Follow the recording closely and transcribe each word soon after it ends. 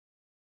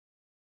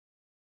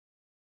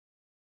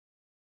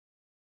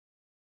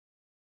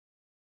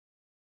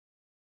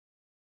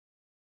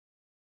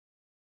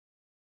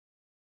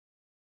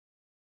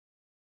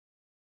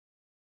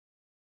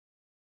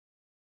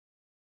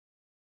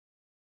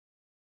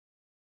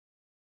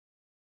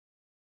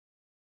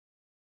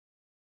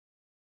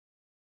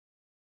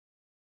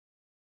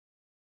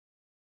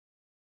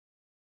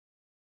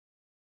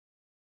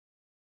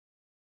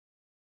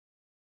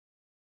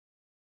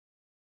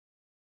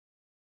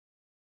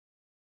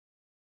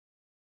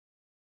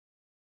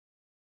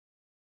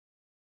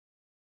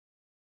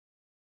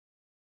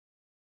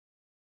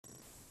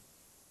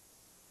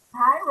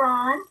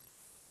Ron.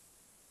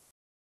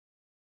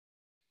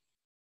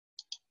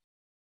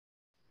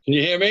 Can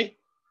you hear me?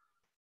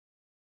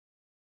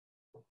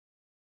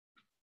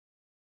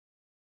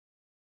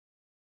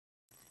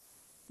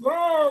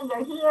 Yay,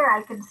 you're here.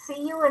 I can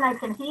see you and I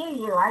can hear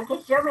you. I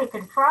guess you're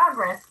making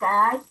progress,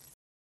 guy.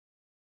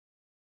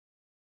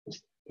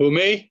 Who,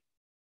 me?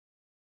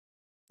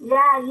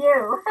 Yeah,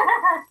 you.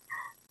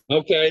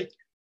 Okay,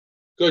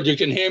 good. You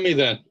can hear me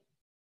then.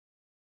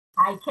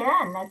 I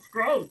can. That's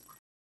great.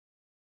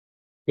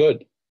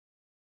 Good.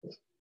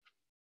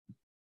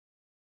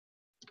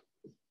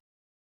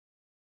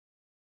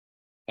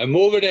 I'm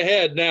moving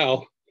ahead now.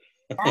 All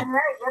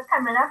right, you're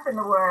coming up in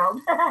the world.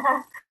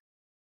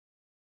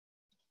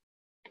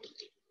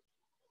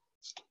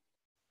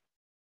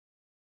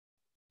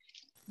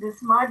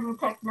 This modern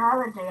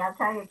technology, I'll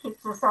tell you,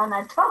 keeps us on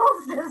our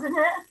toes, doesn't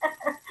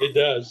it? It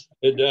does.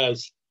 It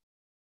does.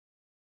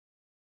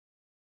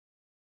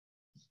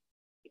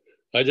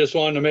 I just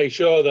wanted to make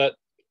sure that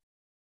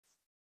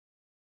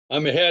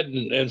I'm ahead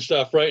and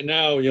stuff right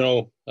now. You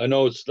know, I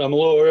know I'm a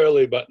little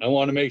early, but I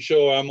want to make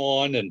sure I'm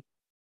on. And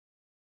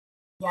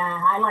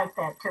Yeah, I like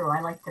that too.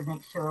 I like to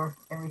make sure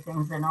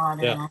everything's in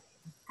order and I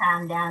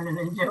calm down and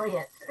enjoy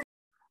it.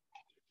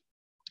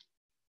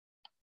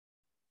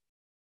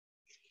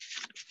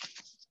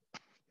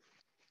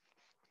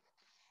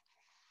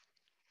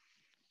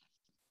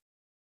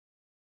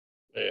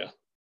 yeah.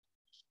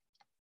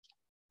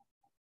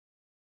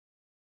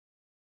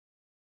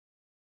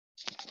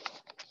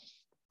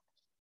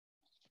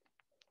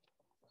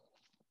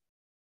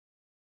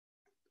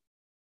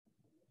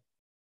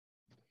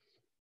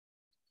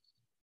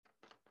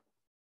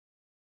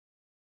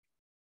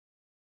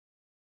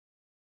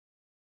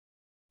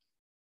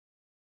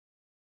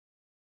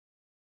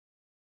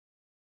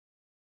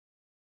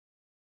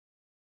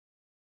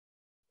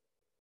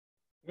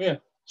 Come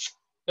here.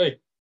 Hey.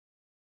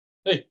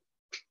 Hey.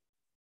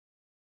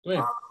 Come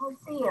here. Oh, we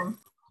see him.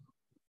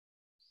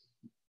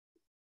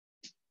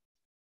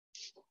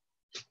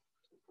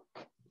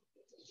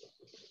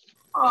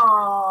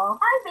 Oh,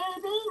 hi,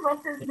 baby.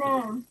 What's his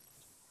name?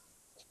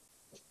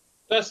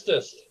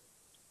 Festus.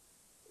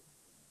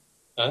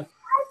 Huh?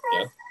 Hi,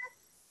 Yeah.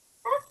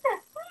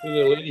 Festus. Who's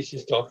the lady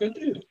she's talking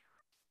to?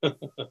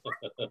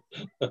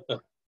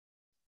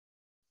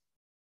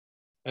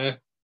 Huh?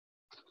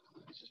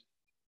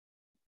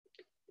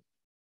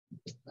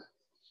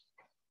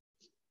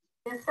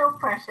 They're so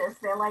precious.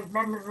 They're like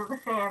members of the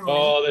family.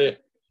 Oh,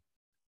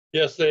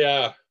 yes, they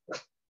are.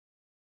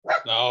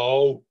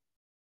 No.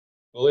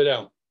 Go lay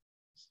down.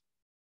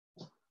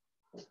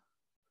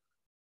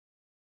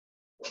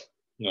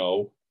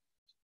 No.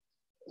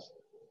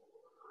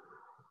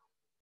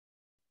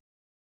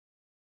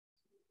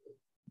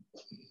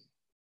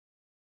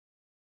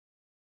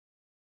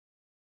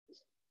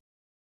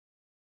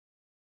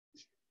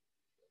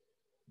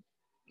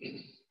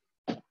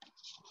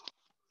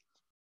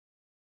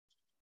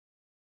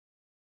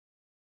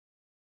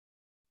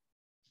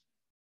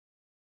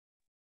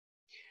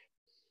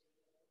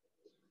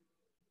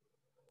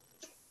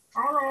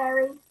 Hi,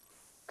 Larry.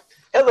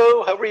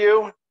 Hello, how are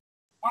you?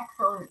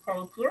 Excellent,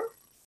 thank you.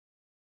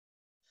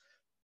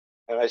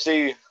 And I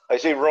see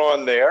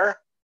Ron there.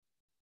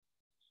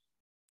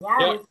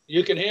 Yeah,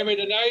 you can hear me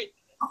tonight?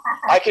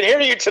 I can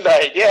hear you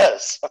tonight,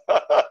 yes.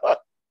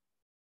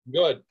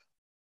 Good.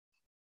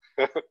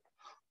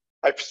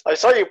 I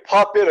saw you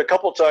pop in a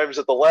couple times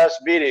at the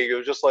last meeting. It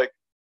was just like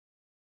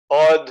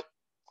odd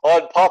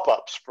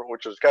pop-ups,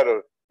 which was kind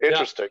of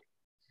interesting.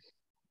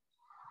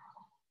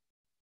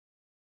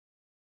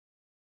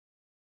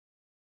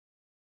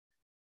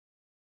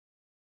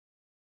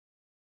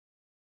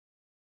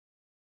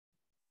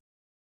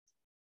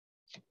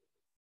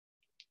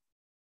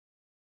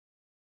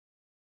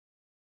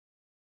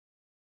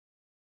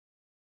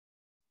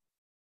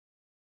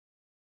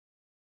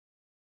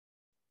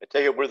 I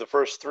take it we're the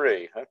first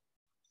three, huh?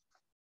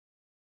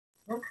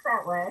 Looks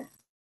that way.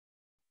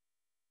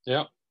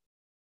 Yeah.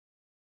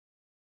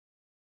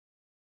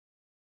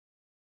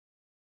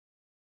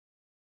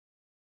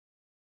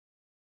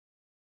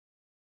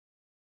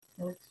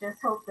 Let's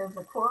just hope there's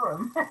a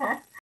quorum.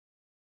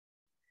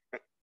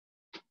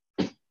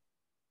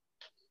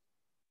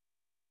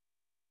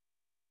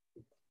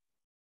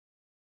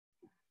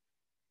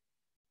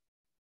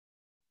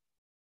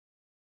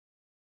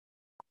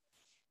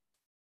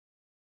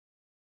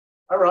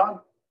 Hi, Ron.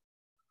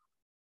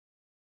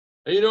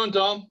 How you doing,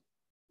 Tom?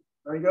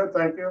 Very good,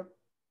 thank you.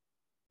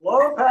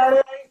 Hello,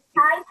 Patty.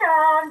 Hi,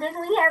 Tom.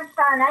 Didn't we have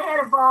fun? I had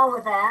a ball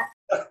with that.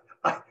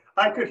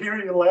 I could hear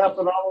you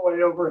laughing all the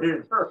way over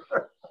here.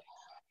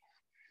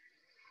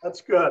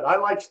 That's good. I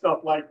like stuff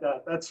like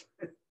that.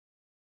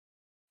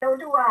 So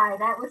do I.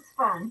 That was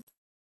fun.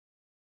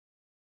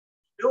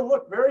 You'll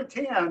look very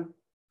tan.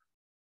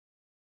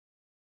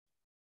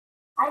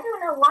 I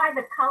don't know why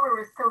the color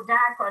is so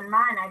dark on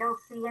mine. I don't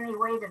see any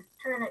way to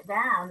turn it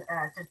down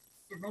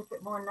to make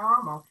it more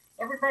normal.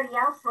 Everybody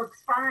else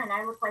looks fine.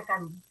 I look like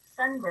I'm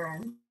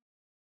sunburned.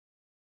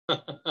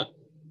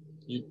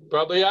 You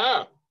probably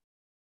are.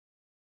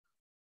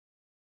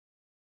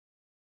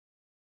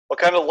 What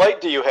kind of light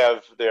do you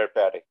have there,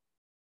 Patty?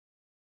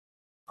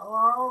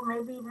 Oh,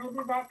 maybe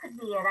that could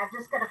be it. I've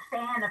just got a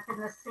fan up in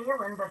the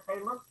ceiling, but they're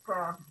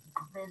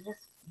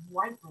just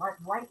white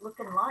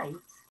looking lights.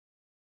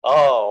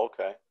 Oh,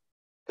 okay.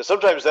 Because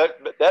sometimes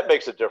that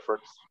makes a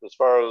difference as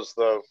far as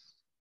the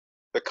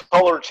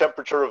color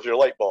temperature of your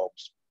light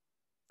bulbs.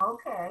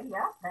 Okay,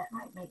 yeah, that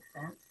might make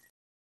sense.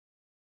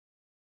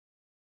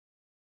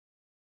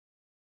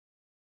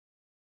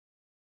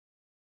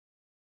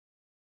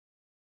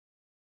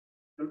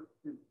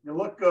 You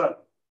look good.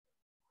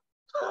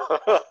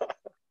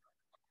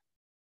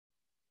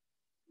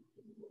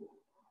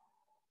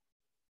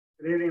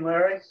 Good evening,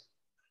 Larry.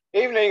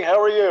 Evening,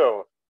 how are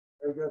you?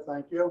 Very good,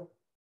 thank you.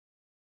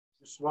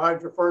 You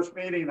survived your first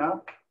meeting, huh?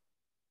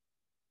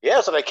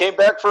 Yes, and I came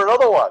back for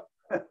another one.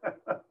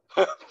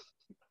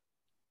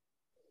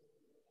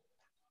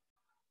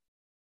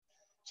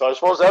 So I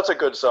suppose that's a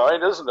good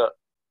sign, isn't it?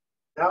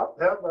 Yeah,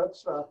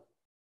 that's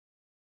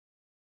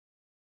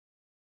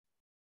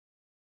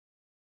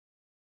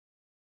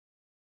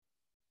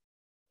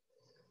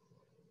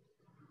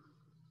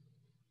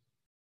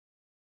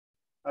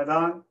Hi,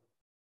 Don.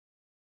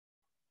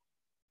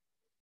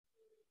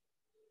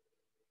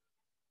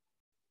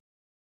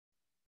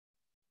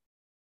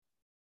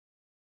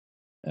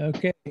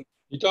 Okay,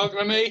 You talking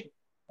to me?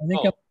 I think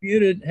Oh, I'm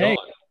muted. Hey,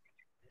 Dawn.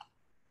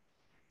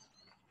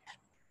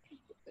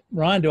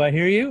 Ron, do I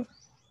hear you?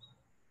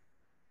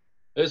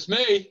 It's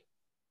me.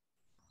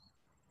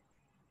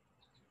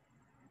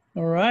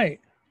 All right.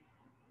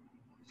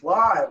 It's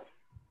live.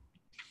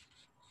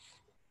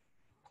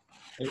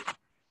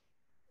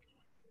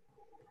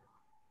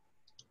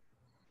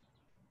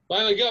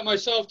 Finally got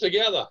myself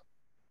together.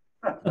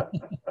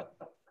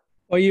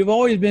 Well, you've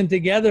always been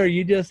together.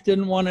 You just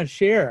didn't want to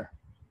share.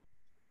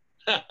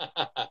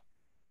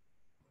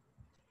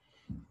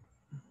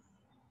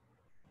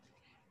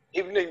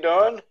 Evening,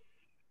 Don.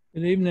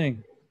 Good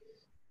evening.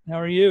 How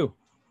are you?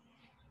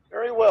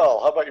 Very well.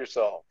 How about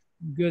yourself?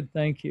 Good,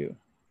 thank you.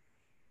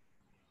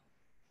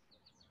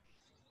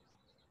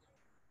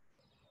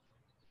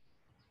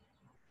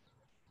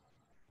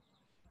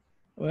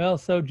 Well,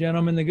 so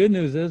gentlemen, the good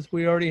news is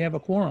we already have a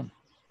quorum.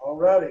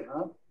 Already,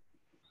 huh?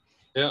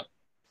 Yeah.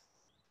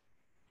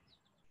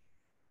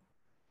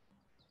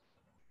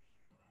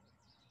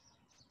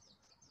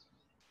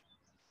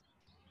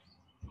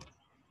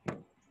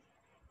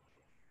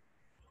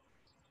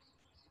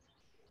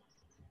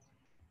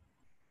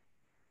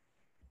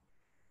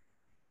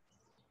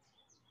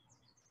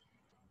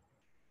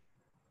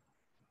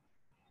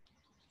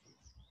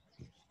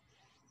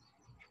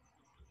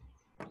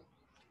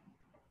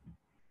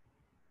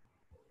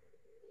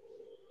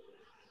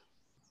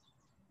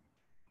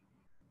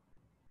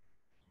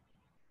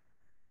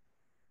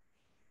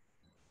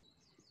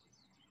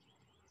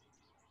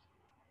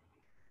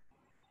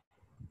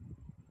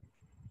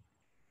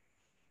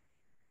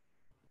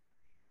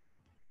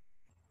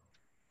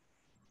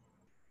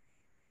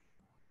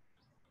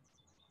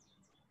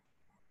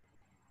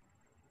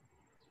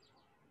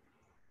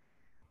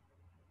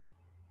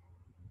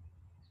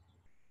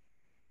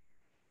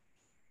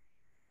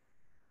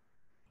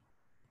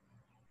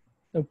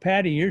 So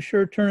Patty, you're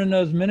sure turning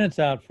those minutes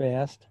out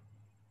fast.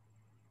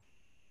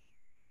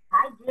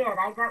 I did.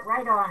 I got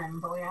right on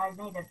them, boy. I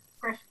made a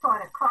fresh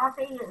pot of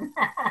coffee and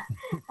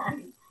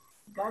I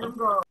got them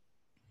going.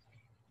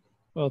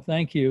 Well,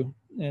 thank you.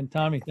 And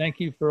Tommy, thank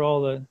you for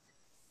all the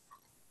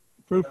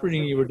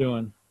proofreading you were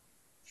doing.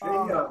 She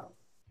turned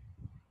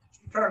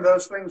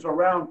those things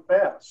around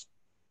fast.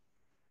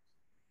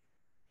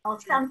 Oh,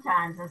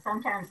 sometimes, and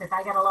sometimes if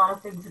I got a lot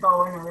of things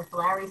going or if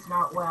Larry's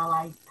not well,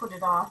 I put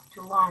it off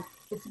too long.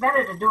 It's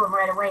better to do them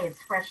right away.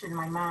 It's fresh in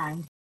my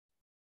mind.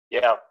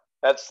 Yeah,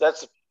 that's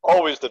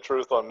always the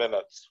truth on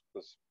minutes.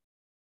 'Cause,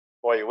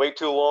 boy, you wait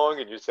too long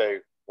and you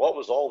say, what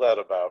was all that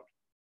about?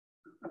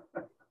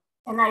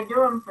 And I do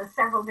them for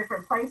several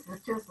different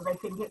places too, so they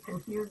can get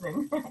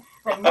confusing.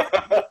 Like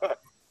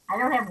I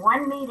don't have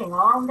one meeting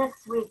all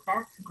next week.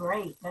 That's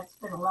great. That's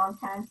been a long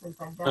time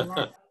since I've done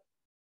that.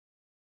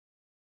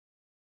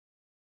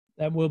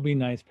 That will be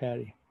nice,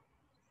 Patty.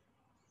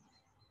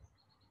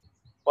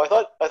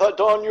 Well, I thought,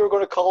 Dawn, you were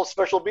going to call a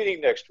special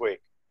meeting next week.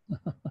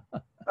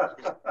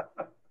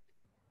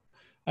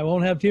 I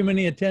won't have too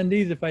many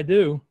attendees if I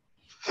do.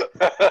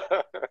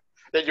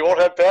 Then you won't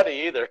have Patty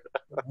either.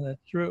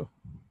 That's true.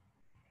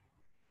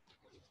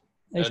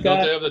 Hey, And don't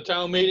Scott, they have the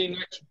town meeting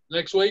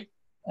next week?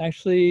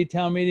 actually,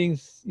 town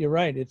meetings, you're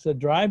right. It's a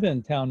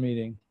drive-in town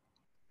meeting.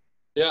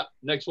 Yeah,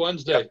 next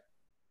Wednesday.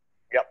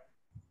 Yep.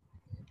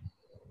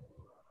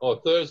 Oh,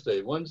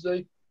 Thursday,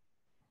 Wednesday?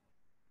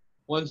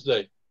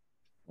 Wednesday.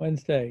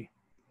 Wednesday.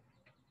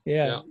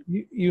 Yeah,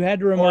 Yeah. you had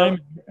to remind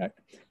me.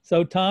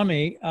 So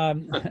Tommy,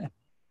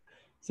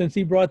 since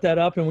he brought that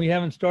up and we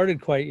haven't started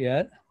quite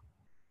yet,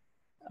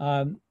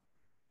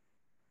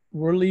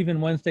 we're leaving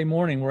Wednesday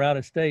morning. We're out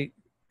of state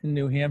in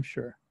New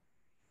Hampshire.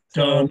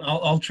 Don,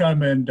 I'll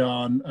chime in,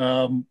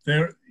 Don.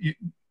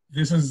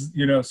 This is,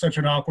 such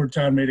an awkward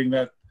town meeting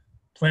that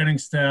planning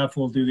staff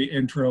will do the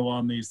intro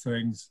on these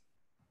things.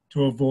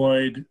 to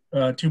avoid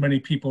too many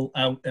people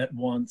out at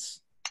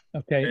once.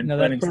 Okay, And no,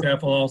 that's planning perfect.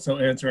 staff will also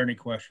answer any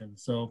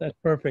questions. So That's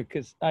perfect,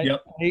 because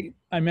Yep.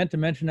 I meant to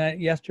mention that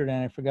yesterday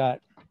and I forgot.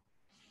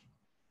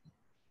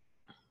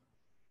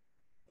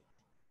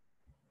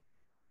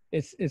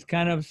 It's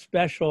kind of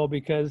special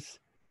because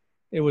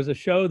it was a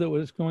show that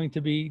was going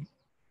to be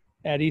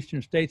at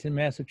Eastern States in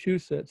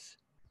Massachusetts,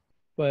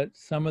 but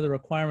some of the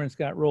requirements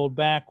got rolled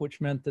back, which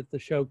meant that the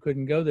show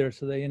couldn't go there.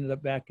 So they ended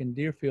up back in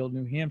Deerfield,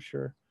 New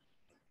Hampshire.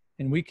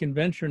 And we can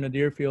venture into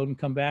Deerfield and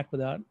come back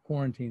without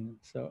quarantining.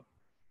 So.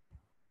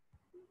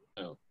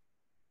 Oh.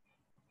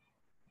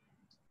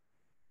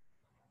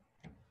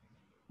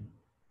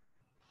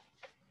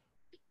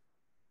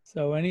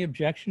 So any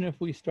objection if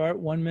we start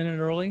 1 minute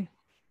early?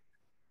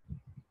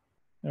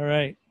 All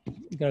right,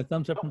 we got a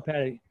thumbs up from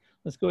Patty.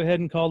 Let's go ahead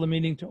and call the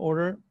meeting to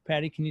order.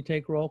 Patty, can you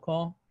take roll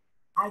call?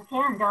 I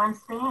can. Dawn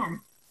Span,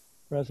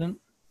 Present.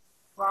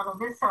 Ronald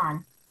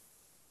Bisson,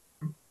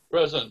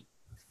 Present.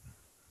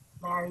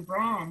 Larry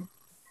Brand,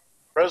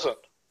 Present.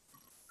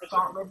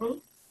 Scott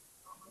Libby,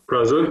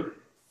 Present.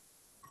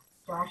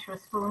 Joshua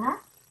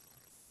Spooner,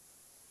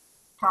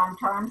 Tom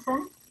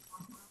Thompson,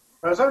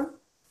 Present?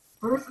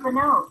 Bruce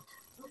Benoit.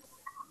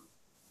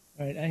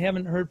 All right, I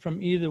haven't heard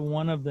from either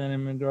one of them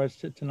in regards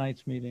to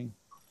tonight's meeting.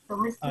 So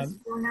Mr.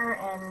 Spooner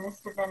and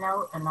Mr.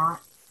 Benoit are not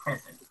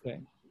present.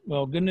 Okay,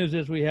 well, good news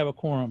is we have a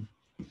quorum.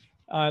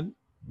 And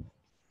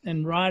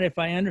Rod, if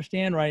I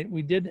understand right,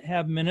 we did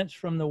have minutes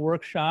from the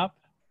workshop,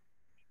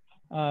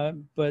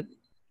 but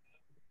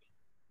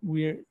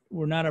we're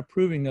not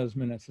approving those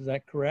minutes. Is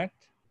that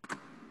correct?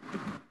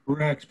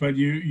 correct, but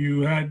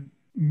you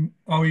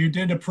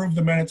did approve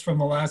the minutes from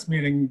the last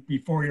meeting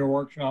before your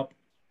workshop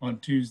on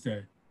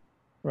Tuesday.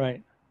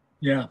 Right.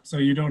 Yeah, so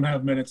you don't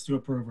have minutes to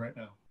approve right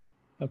now.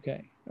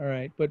 Okay, all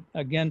right. But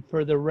again,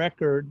 for the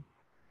record,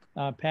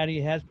 Patty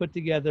has put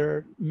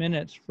together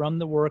minutes from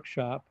the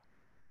workshop,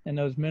 and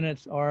those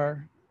minutes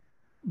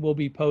will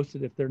be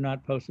posted if they're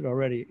not posted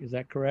already. Is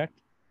that correct?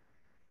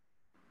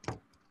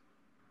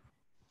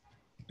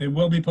 They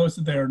will be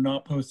posted. They are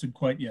not posted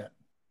quite yet.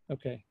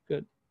 Okay,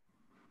 good.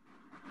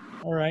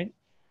 All right.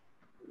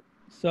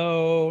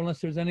 So unless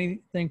there's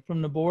anything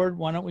from the board,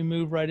 why don't we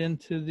move right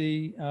into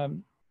the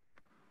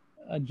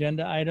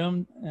agenda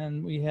item?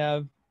 And we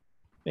have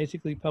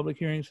basically public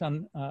hearings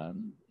on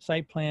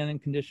site plan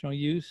and conditional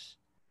use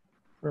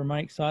for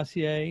Mike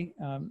Saucier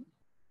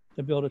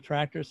to build a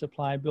tractor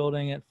supply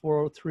building at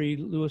 403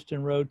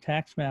 Lewiston Road,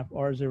 tax map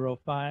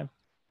R05,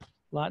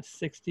 lots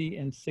 60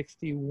 and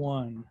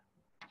 61.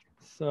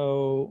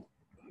 So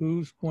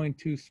who's going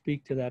to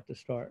speak to that to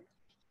start?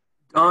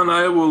 Don,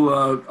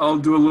 I'll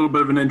do a little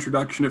bit of an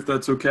introduction if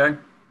that's okay.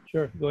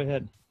 Sure, go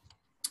ahead.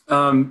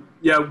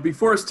 Yeah,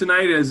 before us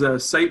tonight is a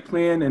site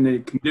plan and a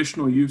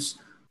conditional use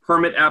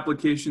permit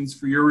applications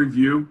for your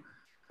review.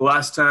 The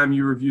last time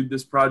you reviewed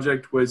this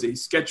project was a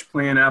sketch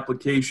plan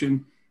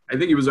application. I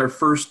think it was our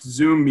first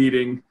Zoom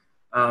meeting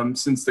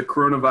since the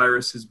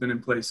coronavirus has been in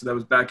place. So that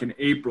was back in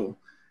April.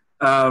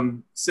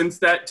 Since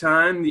that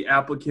time, the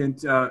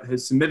applicant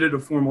has submitted a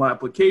formal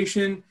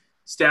application.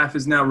 Staff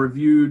has now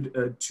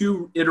reviewed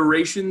 2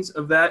 iterations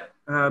of that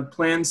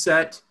plan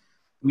set.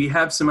 We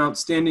have some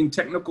outstanding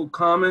technical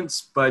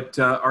comments, but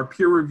our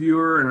peer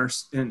reviewer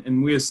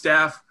and we as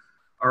staff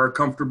are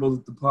comfortable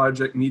that the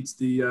project meets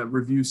the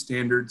review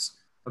standards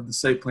of the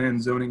site plan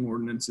zoning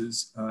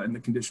ordinances and the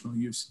conditional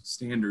use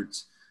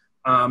standards.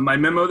 My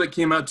memo that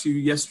came out to you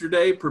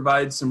yesterday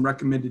provides some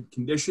recommended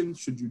conditions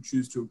should you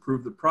choose to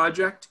approve the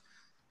project.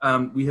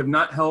 We have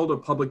not held a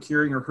public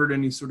hearing or heard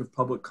any sort of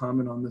public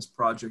comment on this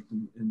project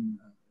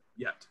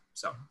yet.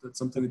 So that's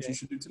something that you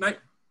should do tonight.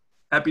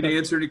 Happy to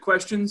answer any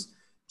questions.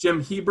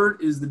 Jim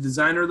Hebert is the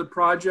designer of the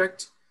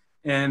project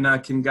and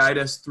can guide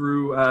us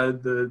through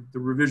the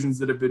revisions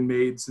that have been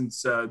made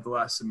since the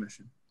last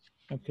submission.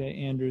 Okay,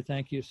 Andrew,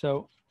 thank you.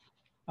 So,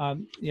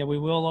 yeah, we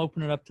will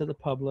open it up to the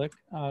public.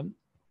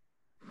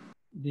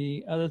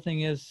 The other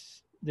thing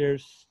is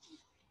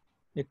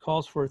it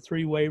calls for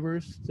 3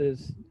 waivers.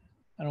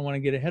 I don't want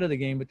to get ahead of the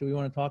game, but do we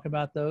want to talk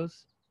about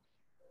those?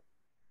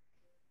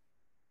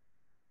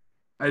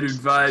 I'd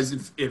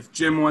advise if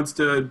Jim wants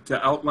to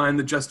outline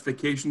the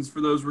justifications for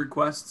those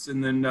requests,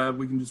 and then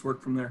we can just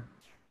work from there.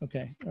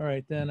 Okay, all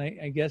right, then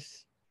I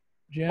guess,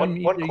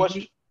 Jim.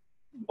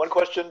 One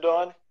question,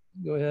 Don.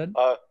 Go ahead.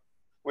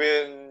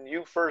 When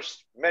you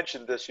first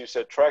mentioned this, you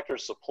said Tractor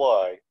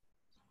Supply,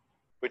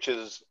 which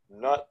is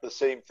not the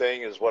same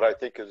thing as what I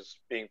think is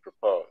being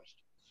proposed.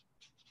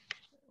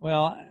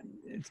 Well,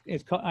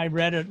 I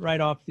read it right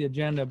off the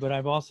agenda, but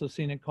I've also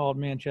seen it called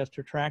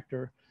Manchester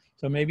Tractor.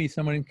 So maybe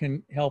someone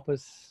can help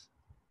us.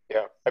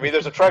 Yeah, I mean,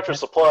 there's a Tractor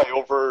Supply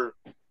over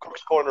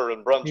Cook's Corner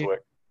in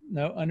Brunswick.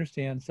 No,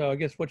 understand. So I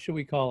guess what should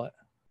we call it?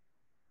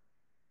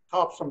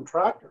 Topsum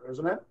Tractor,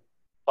 isn't it?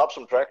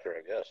 Topsum Tractor,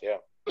 I guess, yeah.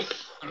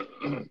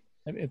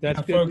 If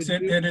that's good, folks,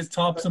 it is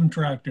Topsum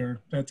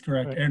Tractor. That's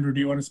correct. Right. Andrew, do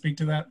you want to speak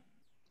to that?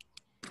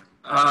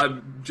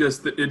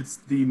 Just that it's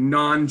the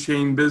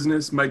non-chain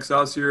business. Mike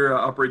Saucier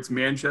operates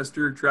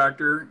Manchester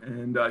Tractor,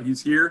 and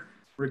he's here.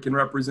 Rick can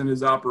represent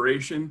his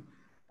operation.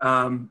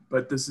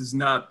 But this is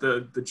not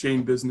the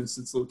chain business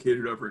that's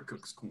located over at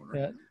Cook's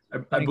Corner.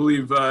 Yeah, I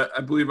believe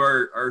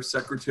our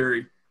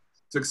secretary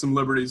took some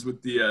liberties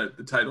with the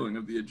titling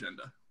of the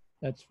agenda.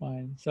 that's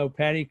fine. So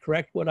Patty,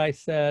 correct what I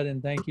said,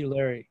 and thank you,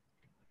 Larry.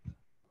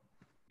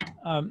 Get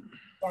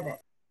it.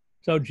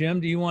 So Jim,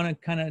 do you want to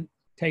kind of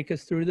take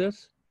us through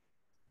this?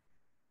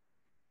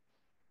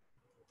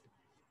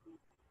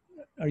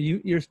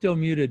 You're still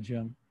muted,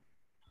 Jim.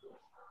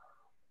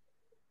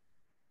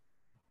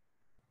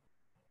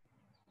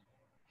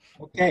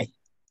 Okay,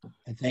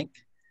 I think.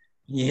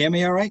 Can you hear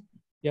me all right?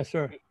 Yes,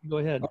 sir. Go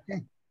ahead.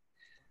 Okay.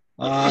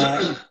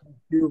 Thank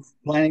you,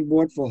 Planning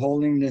Board, for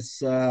holding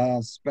this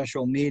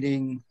special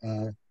meeting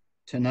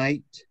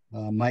tonight.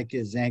 Mike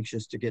is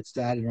anxious to get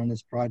started on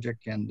this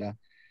project, and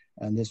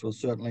this will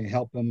certainly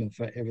help him if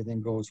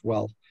everything goes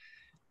well.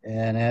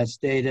 And as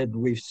stated,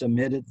 we've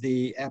submitted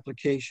the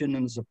application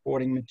and the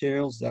supporting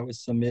materials. That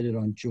was submitted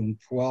on June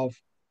 12th.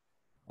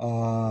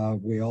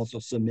 We also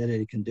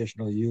submitted a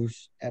conditional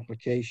use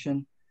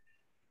application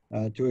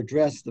to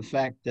address the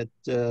fact that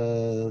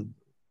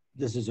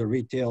this is a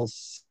retail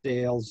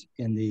sales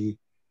in the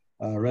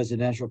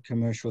residential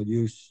commercial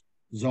use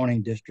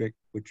zoning district,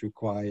 which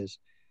requires,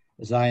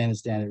 as I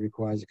understand it,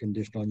 requires a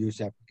conditional use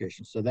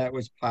application. So that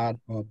was part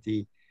of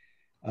the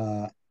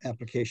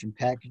application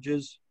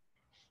packages.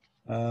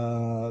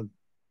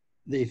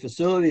 The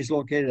facility is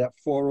located at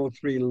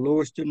 403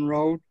 Lewiston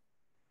Road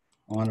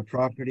on a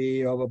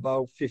property of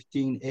about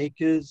 15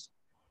 acres.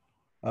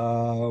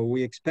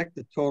 We expect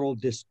the total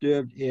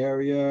disturbed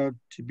area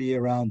to be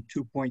around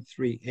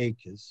 2.3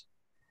 acres.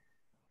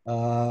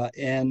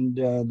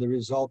 The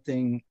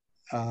resulting,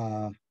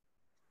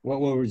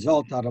 what will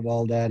result out of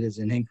all that is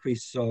an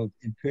increase of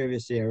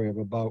impervious area of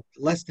about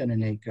less than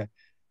an acre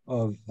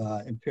of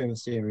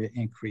impervious area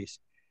increase.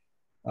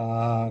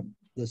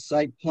 The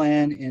site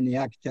plan and the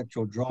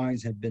architectural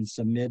drawings have been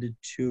submitted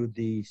to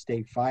the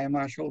State Fire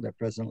Marshal. They're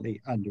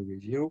presently under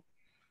review.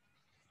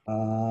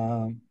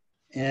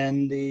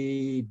 And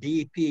the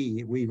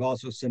DEP, we've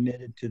also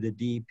submitted to the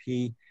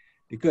DEP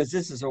because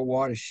this is a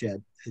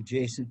watershed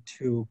adjacent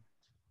to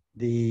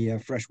the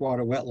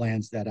freshwater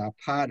wetlands that are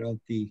part of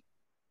the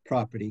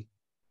property.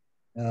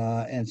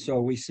 And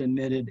so we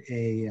submitted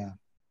a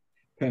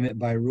permit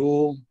by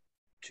rule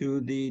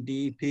to the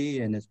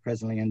DEP, and it's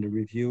presently under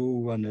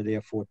review under their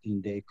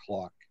 14-day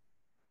clock.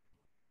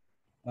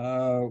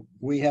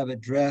 We have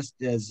addressed,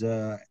 as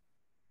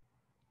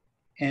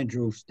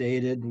Andrew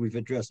stated, we've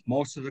addressed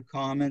most of the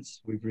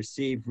comments. We've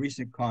received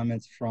recent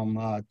comments from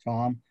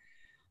Tom,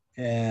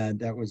 and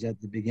that was at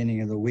the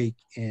beginning of the week.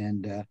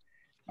 And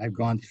I've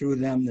gone through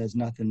them. There's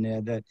nothing there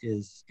that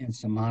is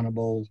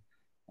insurmountable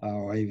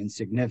or even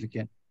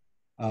significant.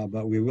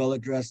 But we will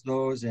address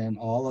those, and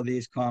all of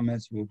these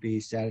comments will be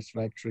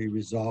satisfactorily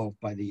resolved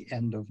by the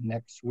end of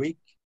next week.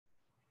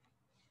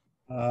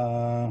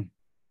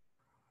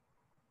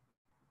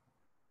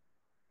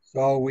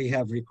 So we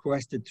have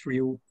requested 3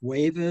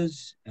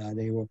 waivers.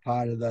 They are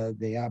part of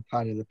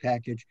the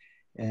package,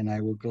 and I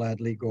will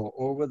gladly go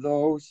over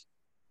those.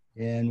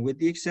 And with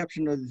the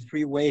exception of the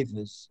 3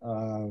 waivers,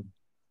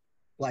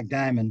 Black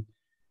Diamond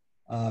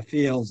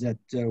feels that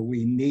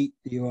we meet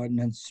the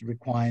ordinance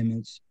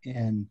requirements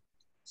and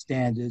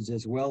standards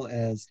as well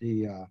as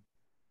the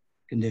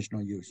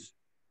conditional use.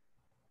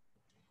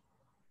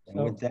 And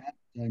So- with that,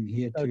 I'm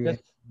here So to just-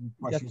 answer any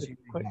questions just a you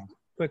may have.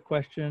 quick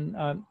question.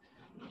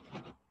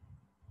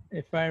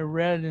 If I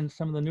read in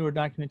some of the newer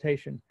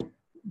documentation,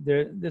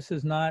 this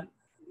is not,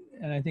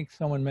 and I think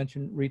someone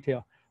mentioned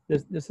retail,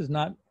 this is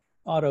not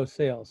auto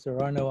sales. There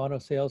are no auto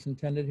sales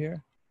intended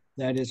here?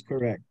 That is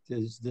correct.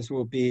 This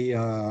will be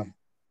a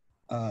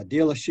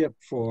dealership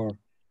for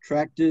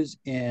tractors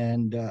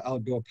and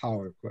outdoor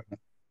power equipment.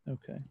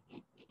 Okay.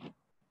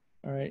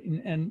 All right.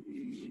 And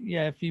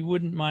yeah, if you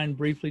wouldn't mind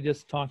briefly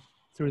just talk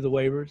through the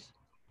waivers.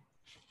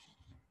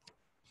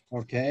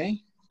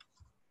 Okay.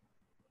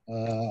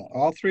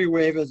 All 3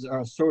 waivers are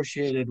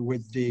associated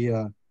with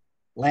the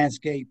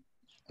landscape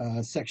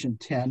section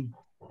 10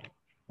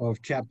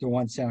 of chapter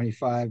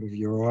 175 of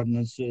your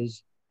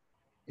ordinances.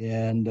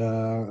 And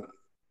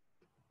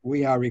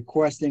we are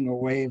requesting a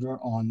waiver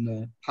on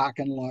the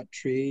parking lot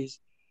trees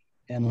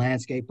and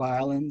landscape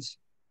islands.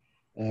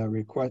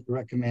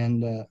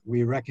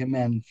 We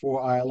recommend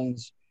 4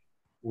 islands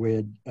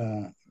with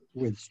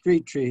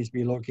street trees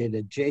be located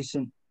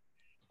adjacent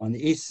on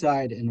the east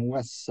side and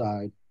west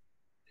side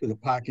to the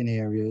parking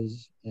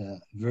areas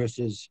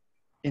versus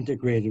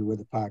integrated with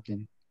the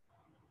parking.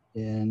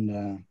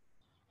 And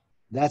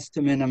that's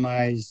to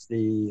minimize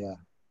the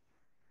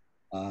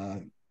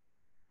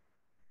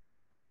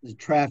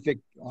traffic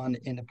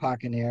in the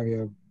parking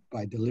area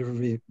by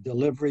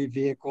delivery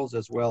vehicles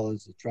as well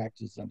as the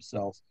tractors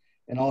themselves,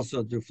 and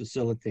also to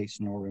facilitate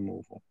snow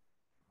removal.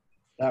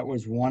 That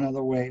was one of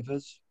the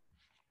waivers.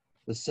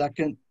 The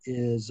second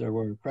is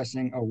we're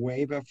requesting a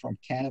waiver from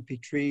canopy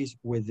trees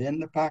within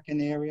the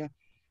parking area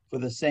for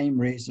the same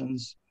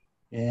reasons.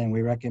 And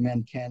we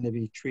recommend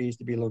canopy trees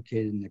to be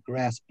located in the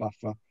grass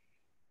buffer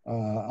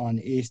on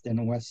the east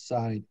and west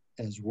side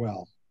as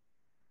well.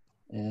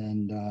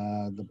 And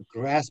the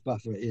grass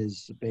buffer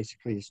is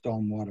basically a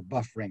stormwater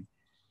buffering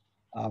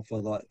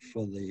for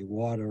the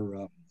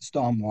water,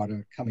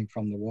 stormwater coming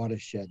from the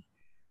watershed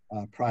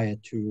prior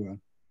to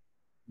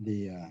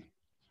the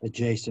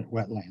adjacent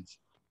wetlands.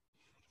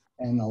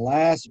 And the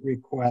last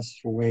request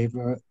for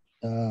waiver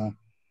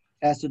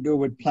has to do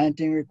with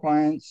planting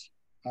requirements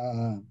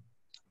on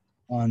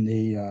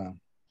the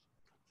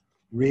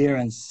rear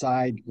and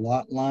side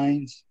lot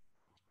lines.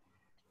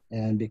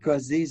 And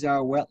because these are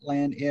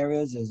wetland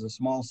areas, there's a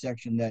small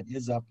section that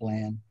is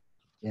upland,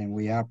 and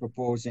we are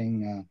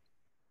proposing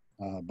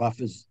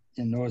buffers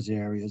in those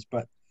areas.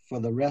 But for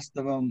the rest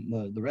of them,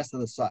 the rest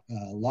of the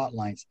lot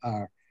lines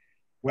are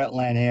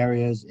wetland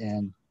areas,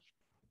 and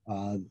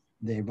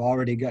they've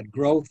already got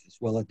growth.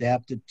 It's well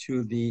adapted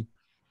to the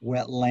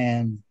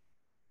wetland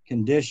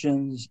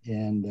conditions,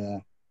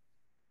 and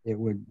it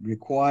would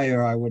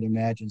require, I would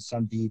imagine,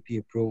 some DEP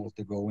approval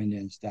to go in there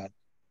and start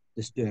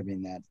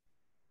disturbing that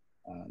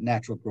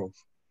natural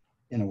growth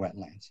in the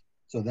wetlands.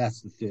 So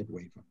that's the third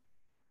waiver.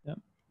 Yep.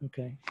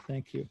 Okay,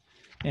 thank you.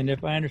 And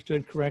if I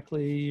understood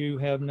correctly, you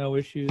have no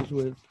issues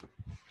with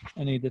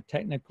any of the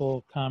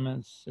technical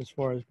comments as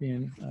far as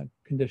being a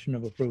condition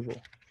of approval?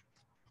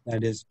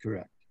 That is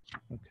correct.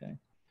 Okay.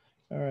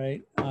 All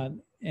right.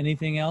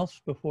 Anything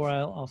else before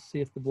I'll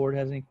see if the board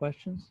has any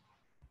questions?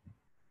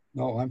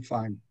 No, I'm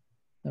fine.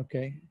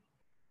 Okay.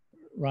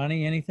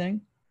 Ronnie,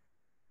 anything?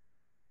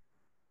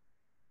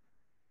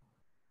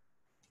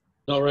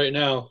 Not right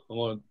now. I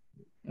want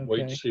to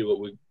wait Okay. and see what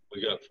we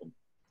got from.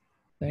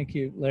 Thank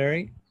you.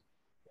 Larry?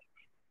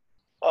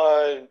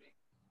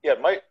 Yeah,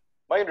 my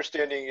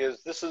understanding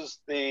is this is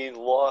the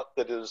lot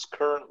that is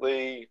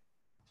currently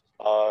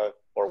or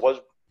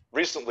was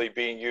recently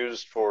being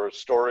used for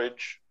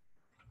storage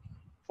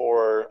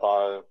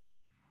for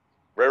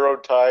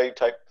railroad tie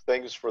type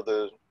things for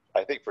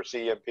I think for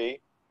CMP.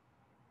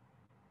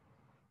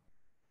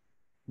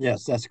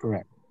 Yes, that's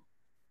correct.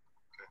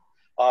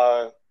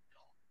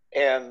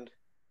 And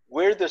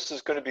where this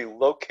is going to be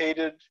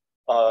located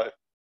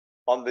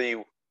on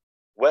the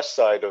west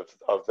side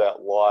of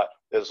that lot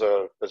is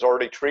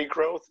already tree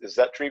growth. Is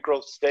that tree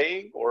growth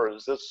staying, or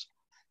is this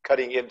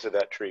cutting into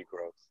that tree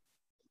growth?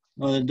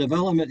 Well, the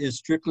development is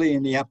strictly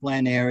in the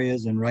upland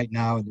areas, and right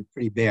now they're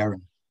pretty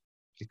barren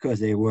because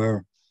they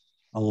were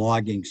a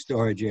logging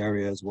storage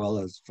area as well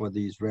as for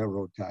these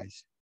railroad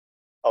ties.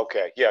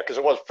 Okay, yeah, because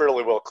it was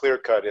fairly well clear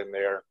cut in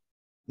there.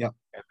 Yep.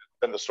 And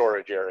then the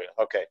storage area.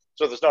 Okay,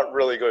 so there's not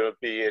really going to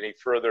be any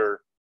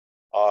further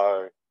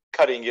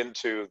cutting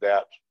into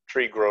that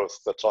tree growth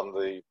that's on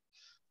the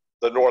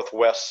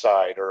northwest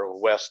side or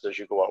west as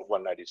you go out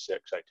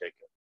 196, I take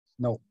it.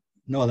 No,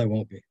 there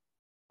won't be.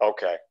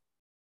 Okay.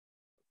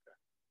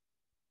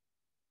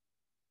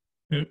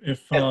 If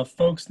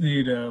folks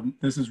need,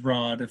 this is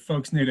Rod, if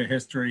folks need a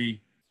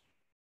history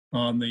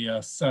on the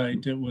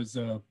site, it was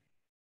a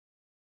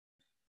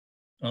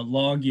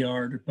log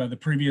yard by the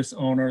previous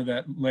owner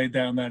that laid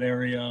down that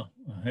area,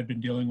 had been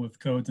dealing with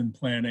codes and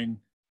planning,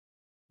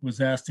 was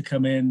asked to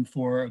come in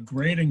for a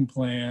grading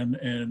plan,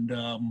 and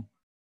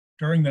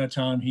during that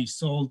time he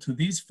sold to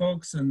these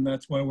folks, and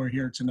that's why we're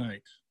here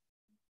tonight.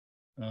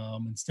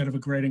 Instead of a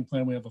grading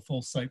plan, we have a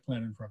full site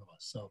plan in front of us.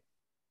 So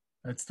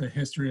that's the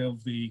history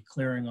of the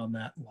clearing on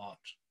that lot.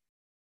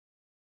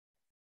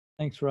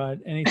 Thanks, Rod.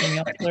 Anything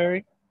else,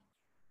 Larry?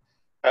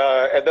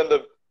 And then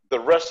the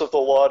rest of the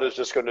lot is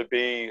just going to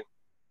be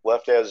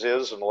left as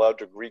is and allowed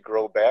to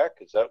regrow back.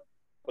 Is that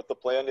what the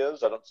plan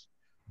is?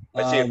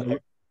 I see a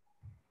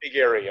big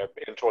area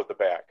in toward the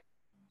back.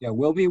 Yeah,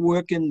 we'll be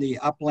working the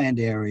upland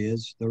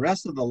areas. The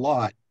rest of the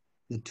lot,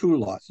 the two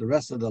lots, the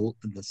rest of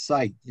the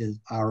site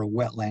are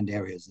wetland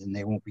areas, and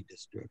they won't be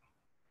disturbed.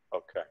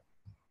 Okay.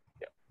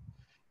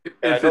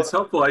 If it's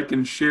helpful, I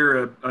can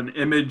share an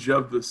image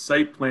of the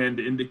site plan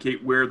to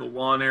indicate where the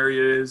lawn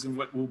area is and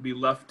what will be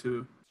left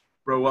to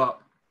grow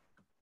up.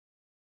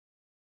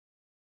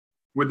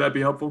 Would that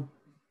be helpful?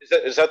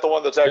 Is that the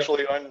one that's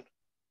actually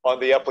on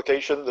the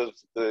application,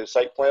 the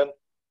site plan?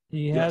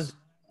 He has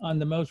on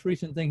the most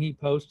recent thing he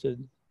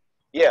posted.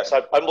 Yes,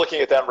 I'm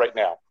looking at that right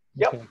now.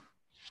 Yep. Okay.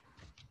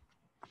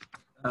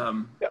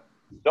 Yeah.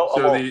 No,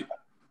 so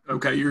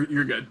okay,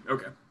 you're good.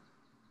 Okay.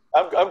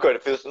 I'm good.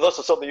 Unless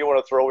it's something you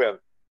want to throw in.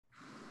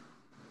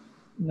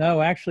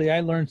 No, actually, I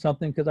learned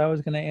something because I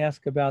was going to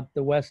ask about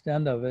the west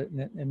end of it,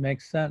 and it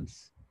makes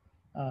sense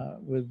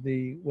with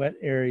the wet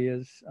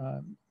areas.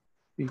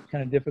 Be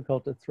kind of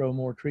difficult to throw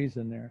more trees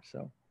in there.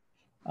 So,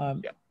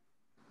 yeah,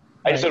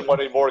 I just didn't want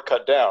any more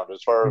cut down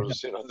as far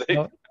as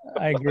No,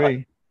 I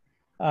agree.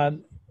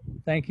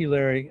 Thank you,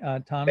 Larry.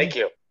 Tommy. Thank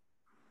you.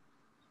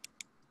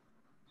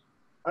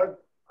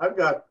 I've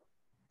got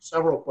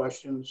several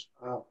questions.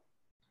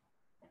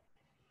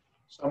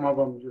 Some of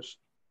them just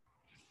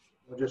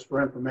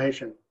for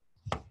information.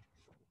 The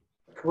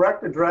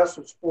correct address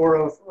is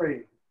 403.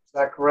 Is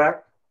that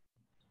correct?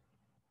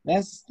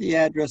 That's the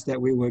address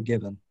that we were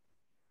given.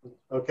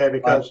 Okay,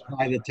 because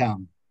by the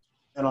town.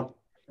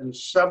 In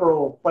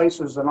several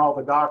places in all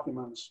the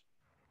documents,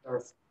 there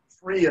are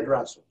 3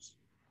 addresses.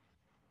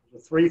 The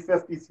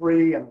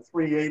 353 and the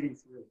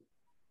 383.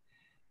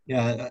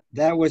 Yeah,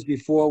 that was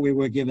before we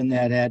were given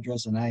that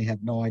address, and I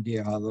have no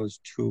idea how those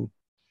two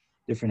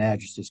different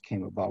addresses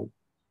came about.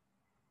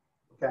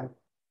 Okay.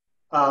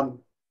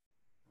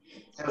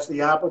 Has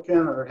the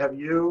applicant or have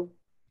you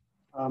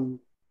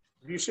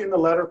seen the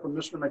letter from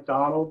Mr.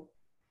 McDonald?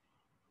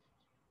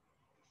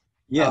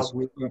 Yes,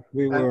 we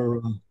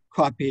were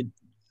copied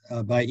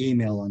by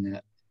email on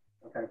that.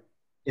 Okay.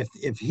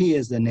 If he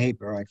is the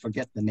neighbor, I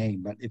forget the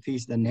name, but if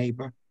he's the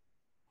neighbor,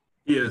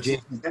 Yes.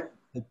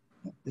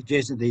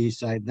 adjacent to the east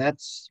side,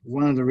 that's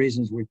one of the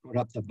reasons we put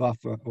up the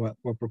buffer, or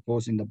we're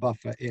proposing the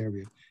buffer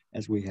area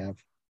as we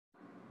have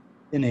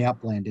in the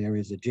upland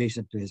areas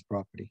adjacent to his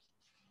property.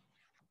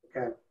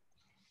 Okay.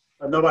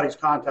 But nobody's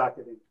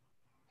contacted him.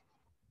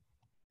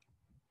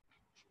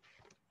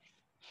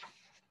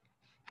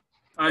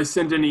 I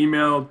sent an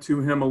email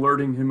to him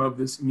alerting him of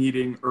this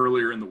meeting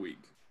earlier in the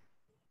week.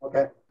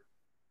 Okay.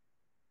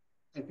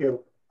 Thank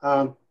you.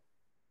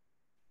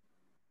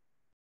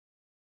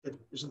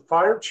 Is the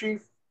fire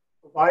chief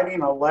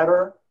providing a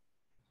letter?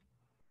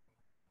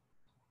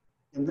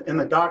 In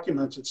the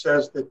documents, it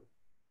says that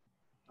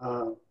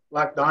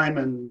Black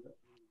Diamond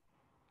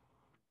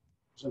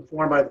was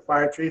informed by the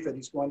fire chief that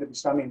he's going to be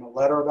sending a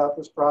letter about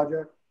this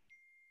project.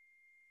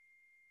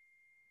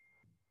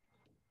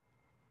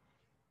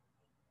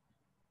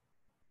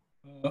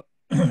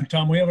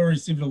 Tom, we haven't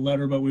received a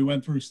letter, but we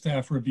went through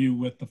staff review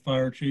with the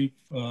fire chief.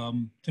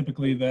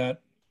 Typically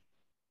that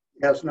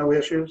He has no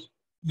issues?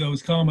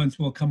 those comments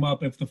will come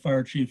up if the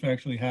fire chief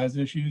actually has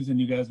issues, and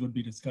you guys would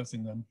be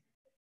discussing them.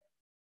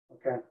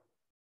 Okay.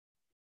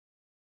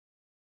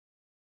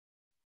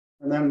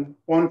 And then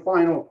one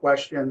final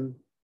question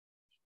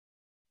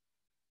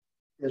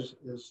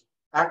is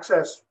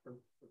access for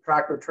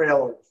tractor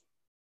trailers.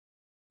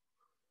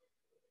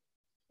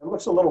 It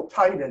looks a little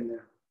tight in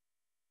there.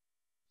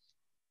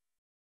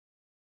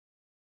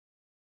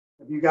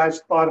 Have you guys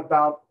thought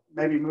about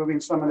maybe moving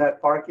some of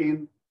that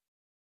parking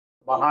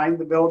behind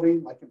the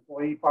building, like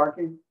employee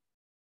parking?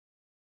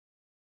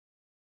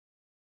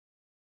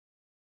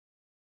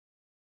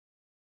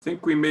 I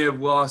think we may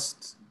have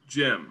lost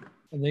Jim.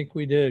 I think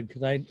we did,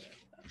 because I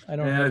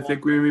don't And know. I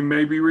think we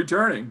may be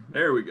returning.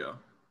 There we go.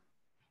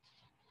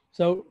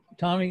 So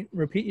Tommy,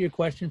 repeat your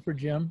question for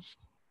Jim.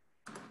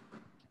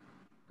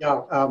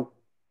 Yeah,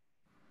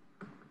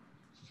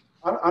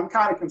 I'm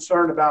kind of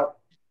concerned about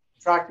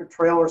tractor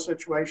trailer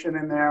situation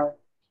in there.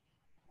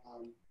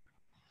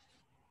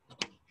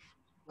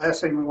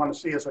 Last thing we want to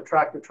see is a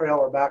tractor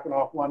trailer backing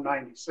off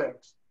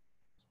 196.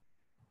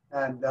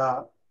 And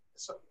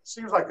it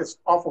seems like it's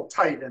awful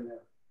tight in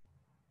there.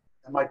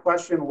 And my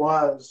question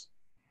was,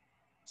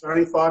 is there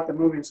any thought to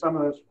moving some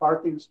of those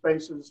parking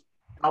spaces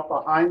out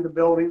behind the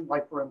building,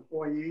 like for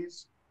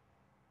employees?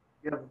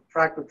 Give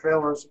tractor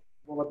trailers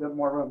a little bit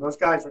more room. Those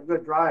guys are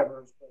good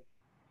drivers, but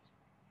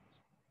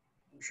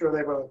I'm sure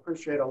they will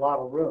appreciate a lot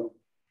of room.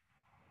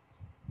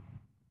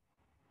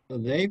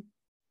 So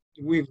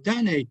we've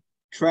done a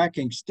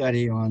tracking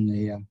study on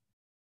the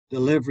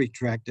delivery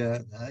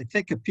tractor. I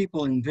think if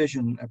people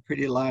envision a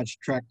pretty large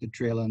tractor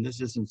trailer, and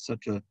this isn't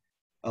such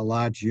a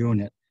large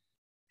unit,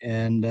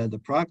 and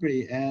the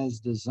property as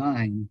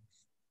designed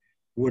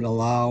would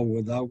allow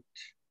without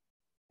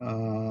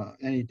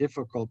any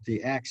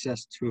difficulty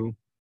access to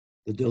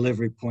the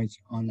delivery points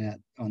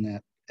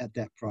at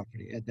that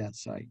property, at that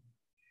site.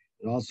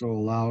 It also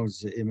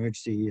allows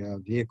emergency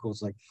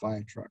vehicles like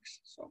fire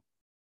trucks. So,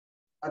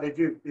 Did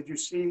you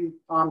see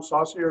Tom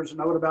Saucier's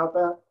note about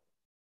that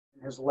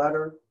in his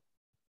letter?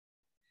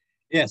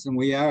 yes, and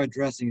we are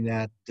addressing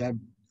that.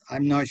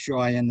 I'm not sure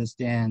I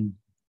understand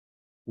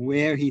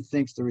where he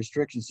thinks the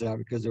restrictions are,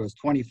 because there was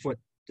 20-foot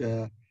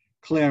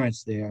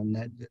clearance there, and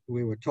that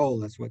we were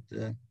told that's what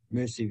the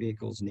emergency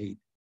vehicles need.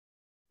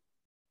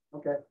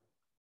 Okay.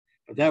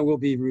 But that will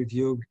be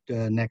reviewed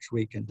next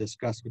week and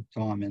discussed with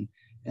Tom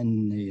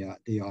and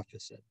the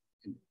office.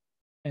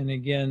 And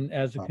again,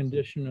 as a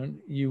condition,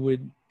 you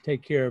would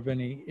take care of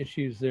any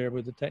issues there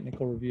with the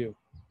technical review.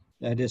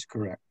 That is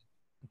correct.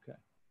 Okay.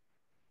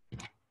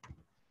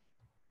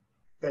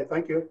 Okay,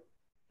 thank you.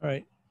 All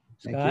right.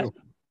 Thank Scott? you.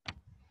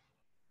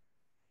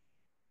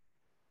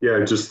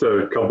 Yeah, just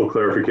a couple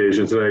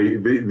clarifications.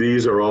 And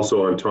these are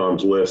also on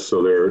Tom's list,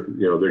 so they're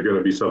going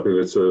to be something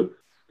that's a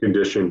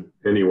condition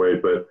anyway.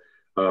 But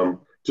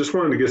just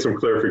wanted to get some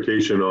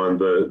clarification on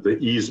the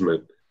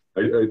easement.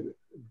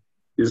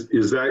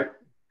 Is that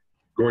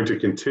going to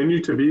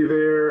continue to be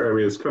there? I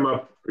mean,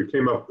 it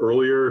came up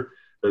earlier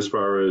as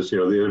far as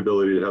the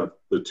inability to have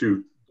the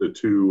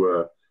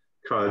two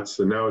cuts,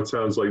 and now it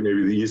sounds like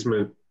maybe the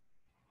easement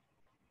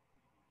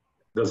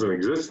doesn't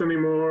exist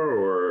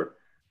anymore,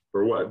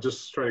 or what?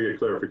 Just trying to get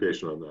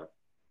clarification on that.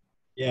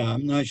 Yeah,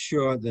 I'm not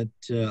sure that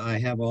I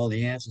have all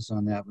the answers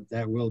on that, but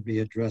that will be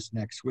addressed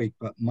next week.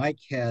 But Mike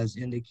has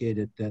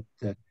indicated that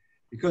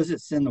because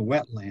it's in the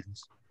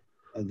wetlands,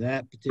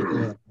 that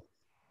particular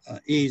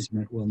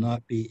easement will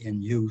not be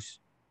in use,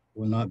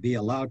 will not be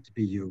allowed to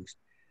be used.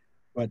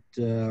 But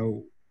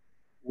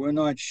we're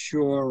not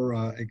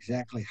sure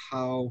exactly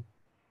how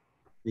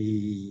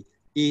the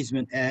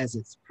easement as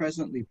it's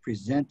presently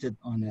presented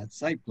on that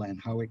site plan,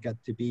 how it got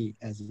to be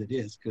as it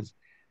is, because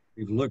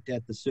we've looked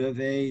at the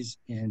surveys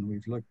and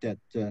we've looked at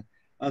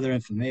other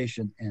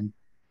information, and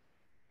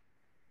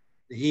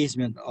the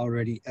easement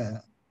already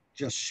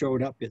just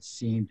showed up, it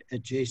seemed,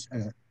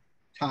 adjacent,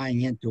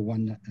 tying into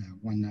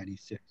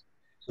 196.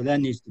 So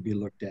that needs to be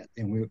looked at,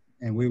 and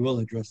we will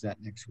address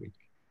that next week.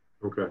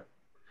 Okay.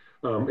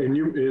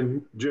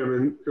 And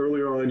Jim,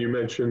 earlier on you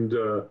mentioned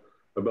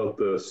about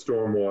the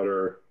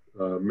stormwater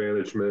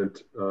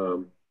management,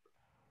 and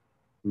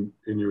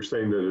you were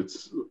saying that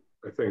it's,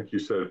 I think you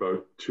said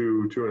about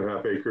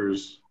 2.5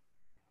 acres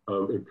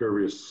of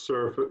impervious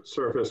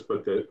surface,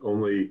 but that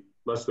only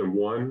less than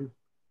one,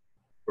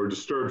 or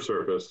disturbed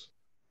surface,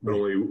 but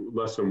only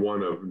less than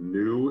one of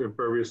new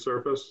impervious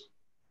surface?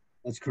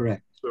 That's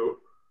correct.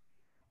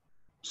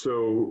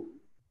 So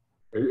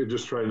I'm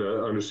just trying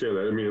to understand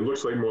that. I mean, it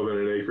looks like more than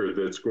an acre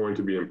that's going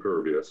to be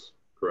impervious,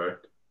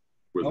 correct?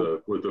 With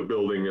the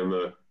building and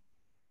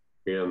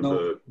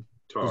the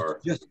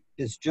tar.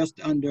 It's just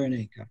under an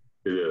acre.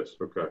 It is,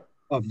 okay.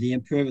 Of the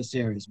impervious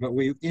areas, but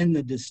we in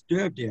the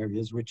disturbed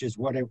areas, which is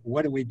what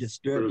are we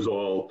disturbing? It was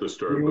all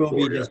disturbed. We will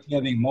before, be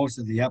disturbing most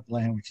of the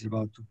upland, which is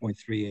about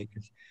 2.3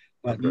 acres,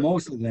 but okay.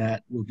 Most of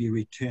that will be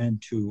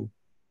returned to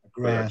a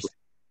grass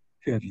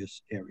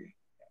impervious area.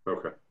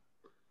 Okay.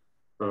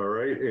 All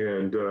right,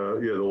 and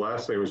yeah, the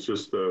last thing was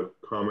just a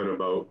comment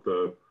about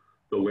the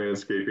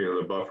landscaping and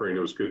the buffering.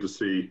 It was good to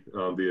see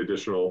the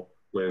additional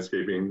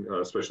landscaping,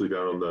 especially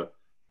down on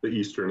the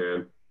eastern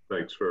end.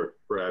 Thanks for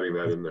adding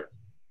that in there.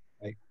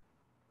 Right.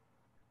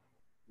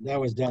 That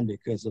was done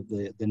because of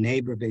the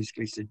neighbor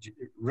basically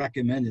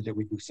recommended that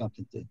we do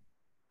something to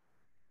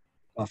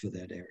buffer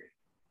that area.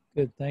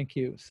 Good, thank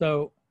you.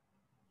 So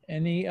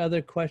any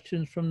other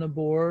questions from the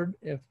board?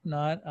 If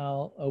not,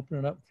 I'll open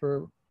it up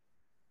for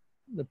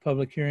the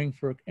public hearing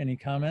for any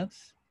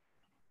comments.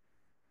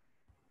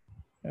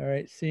 All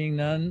right, seeing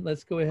none,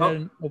 let's go ahead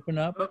and open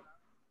up.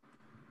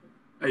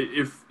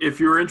 If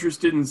you're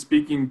interested in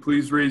speaking,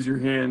 please raise your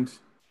hand.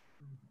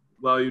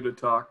 Allow you to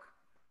talk.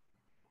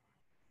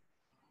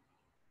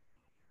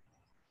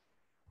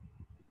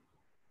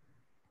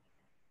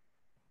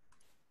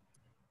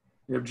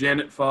 You have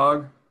Janet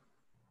Fogg.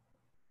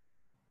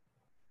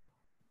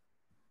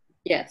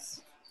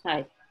 Yes.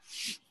 Hi.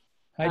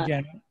 Hi,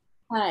 Janet.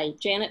 Hi,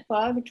 Janet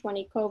Fogg,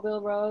 20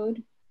 Coville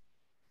Road.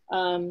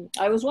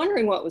 I was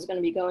wondering what was going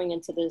to be going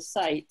into this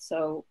site.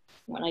 So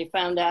when I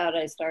found out,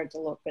 I started to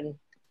look and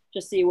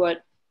just see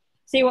what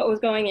was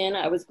going in.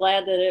 I was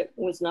glad that it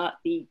was not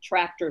the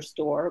tractor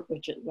store,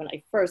 which when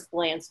I first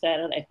glanced at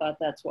it, I thought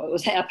that's what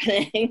was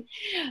happening.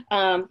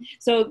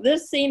 So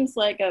this seems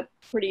like a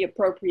pretty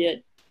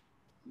appropriate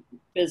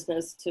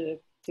business to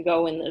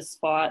go in this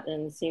spot,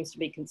 and seems to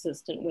be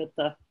consistent with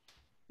the,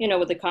 you know,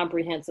 with the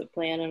comprehensive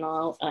plan and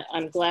all.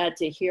 I'm glad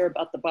to hear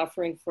about the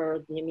buffering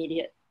for the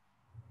immediate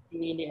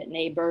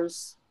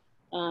neighbors.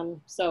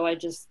 So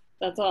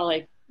that's all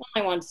I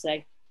want to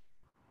say.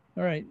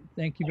 All right,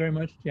 thank you very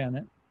much,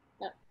 Janet.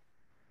 Yep.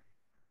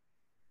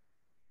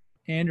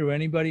 Andrew,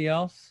 anybody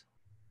else?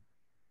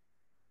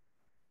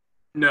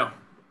 No.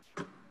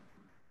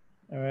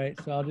 All right,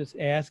 so I'll just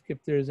ask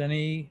if there's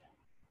any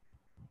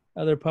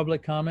other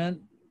public comment,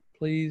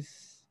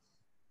 please.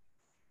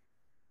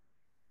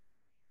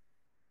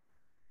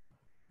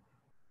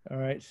 All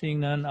right,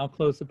 seeing none, I'll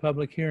close the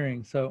public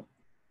hearing. So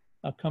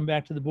I'll come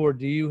back to the board.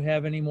 Do you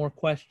have any more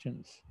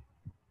questions?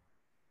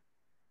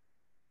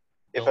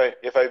 If I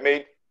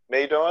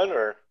may, Don,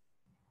 or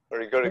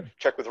you go to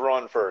check with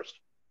Ron first?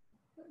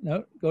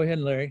 No, go ahead,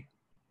 Larry.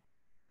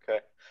 Okay.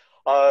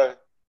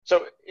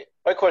 So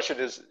my question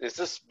is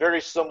this very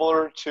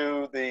similar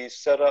to the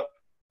setup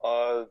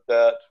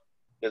that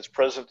is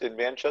present in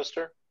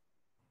Manchester?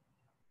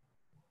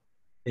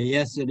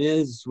 Yes, it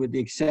is, with the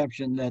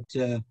exception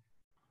that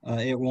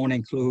it won't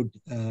include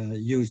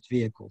used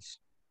vehicles.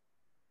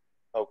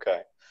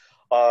 Okay.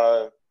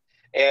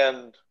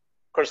 And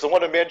of course, the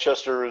one in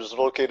Manchester is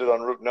located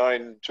on Route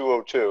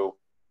 9-202.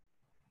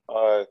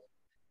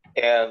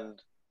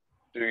 And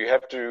do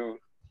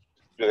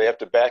they have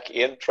to back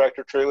in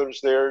tractor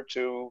trailers there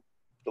to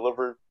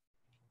deliver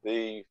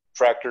the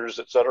tractors,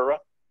 et cetera?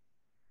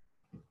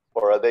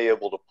 Or are they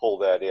able to pull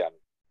that in?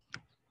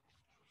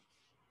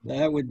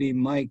 That would be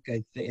Mike.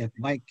 I think if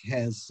Mike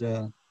has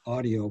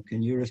audio,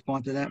 can you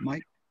respond to that,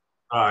 Mike?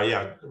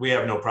 Yeah, we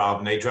have no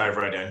problem. They drive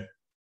right in,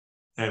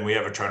 and we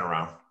have a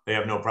turnaround. They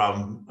have no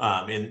problem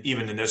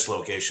even in this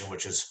location,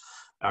 which is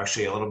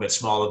actually a little bit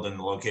smaller than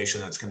the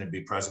location that's going to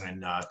be present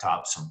in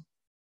Topsom.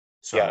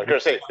 So yeah, I was going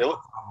to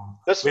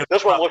say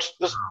this one looks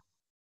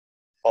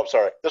Oh, I'm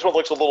sorry. This one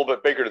looks a little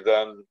bit bigger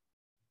than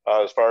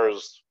as far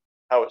as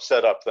how it's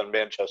set up than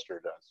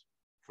Manchester does.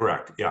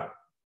 Correct. Yeah.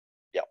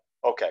 Yeah.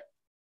 Okay.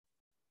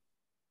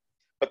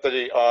 But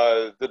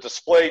the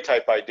display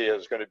type idea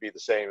is going to be the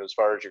same as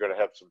far as you're going to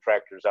have some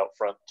tractors out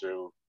front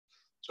so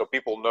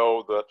people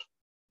know that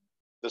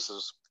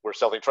we're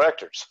selling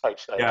tractors.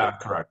 Yeah.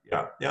 Correct.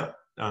 Yeah. Yeah.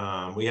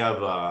 We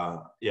have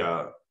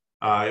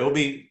It will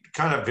be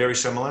kind of very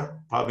similar,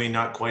 probably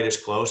not quite as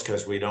close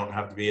because we don't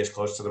have to be as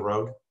close to the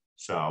road.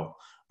 So,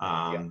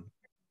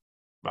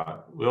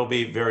 but we'll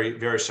be very,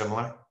 very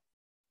similar.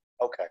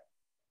 Okay.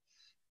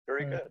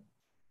 Very All right. good.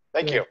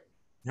 Thank you.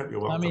 Yep,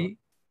 you're welcome.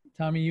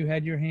 Tommy, you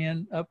had your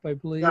hand up, I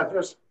believe. Yeah,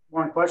 just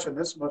one question.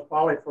 This was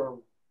probably for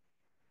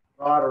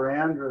Rod or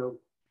Andrew.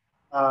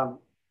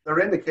 They're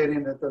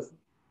indicating that there's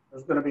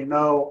going to be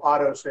no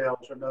auto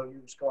sales or no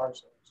used car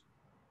sales.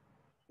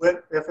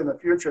 If in the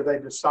future they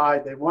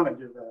decide they want to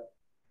do that,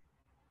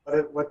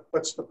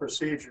 what's the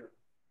procedure?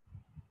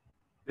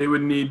 They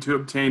would need to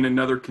obtain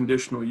another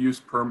conditional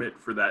use permit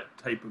for that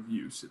type of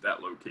use at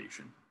that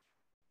location.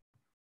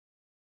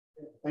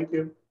 Thank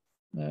you.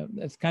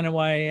 That's kind of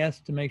why I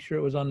asked to make sure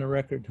it was on the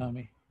record,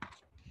 Tommy.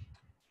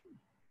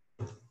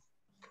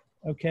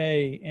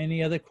 Okay,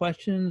 any other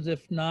questions?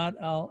 If not,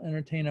 I'll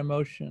entertain a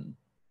motion.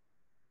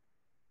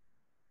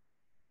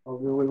 Or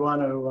do we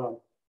want to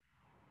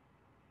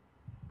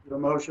do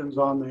motions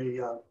on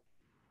the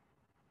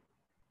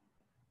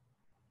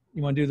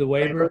You want to do the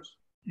waivers? waivers?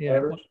 Yeah.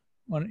 Waivers?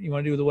 You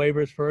want to do the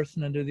waivers first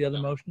and then do the other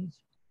motions?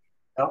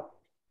 Yep.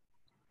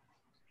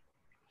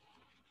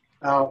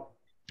 Now,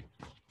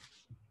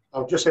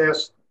 I'll just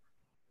ask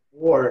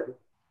Ward,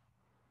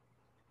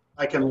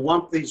 I can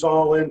lump these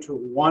all into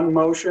one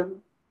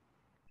motion,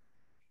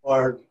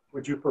 or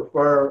would you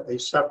prefer a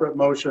separate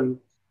motion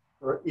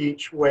for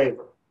each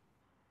waiver?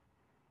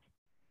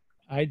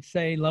 I'd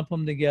say lump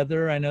them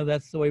together. I know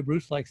that's the way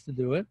Bruce likes to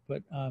do it,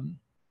 but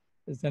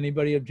does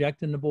anybody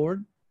object in the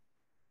board?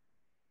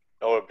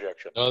 No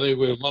objection. I think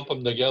we'll lump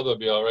them together,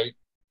 be all right.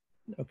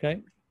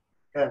 Okay.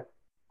 Okay.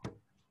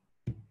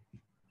 Here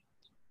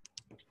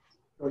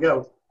we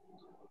go.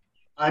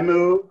 I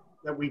move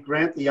that we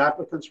grant the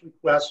applicant's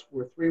request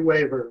for 3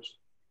 waivers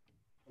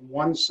from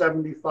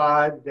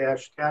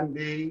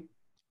 175-10B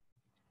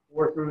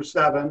 4 through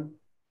 7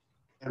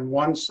 and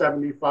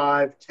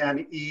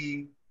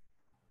 175-10E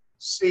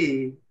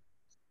C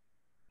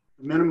to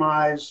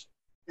minimize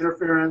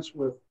interference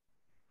with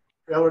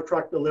trailer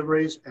truck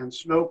deliveries and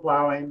snow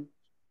plowing,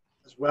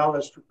 as well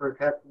as to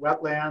protect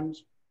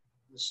wetlands,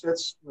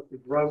 assist with the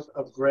growth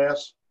of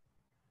grass,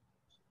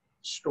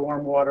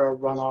 stormwater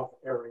runoff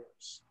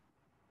areas.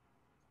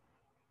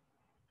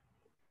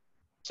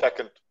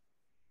 Second.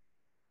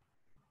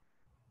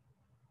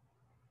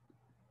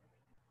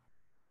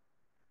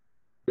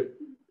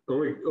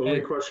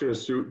 Only question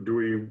is, do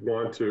we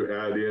want to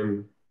add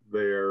in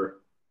there,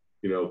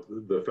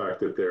 the fact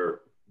that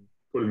they're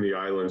putting the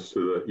islands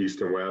to the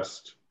east and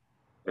west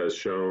as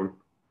shown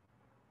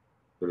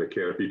in the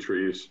canopy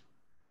trees?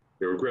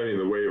 We're granting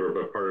the waiver,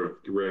 but part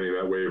of granting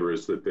that waiver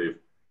is that they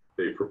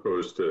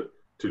propose to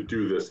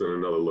do this in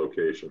another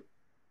location.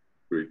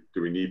 Do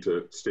we need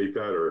to state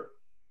that, or?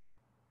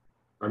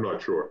 I'm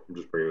not sure. I'm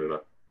just bringing it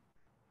up.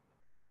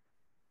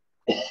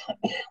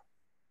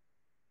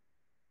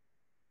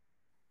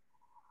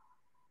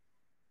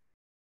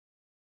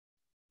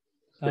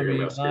 I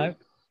think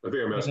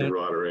I'm asking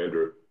Rod or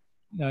Andrew.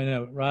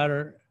 No, Rod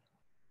or.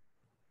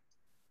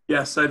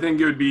 Yes, I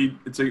think it'd be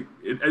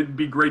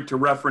great to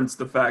reference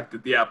the fact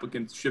that the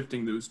applicant's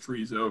shifting those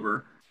trees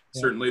over.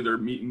 Yeah. Certainly they're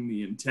meeting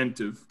the intent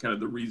of kind of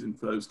the reason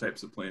for those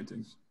types of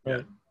plantings.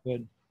 Right. Yeah.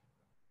 Good.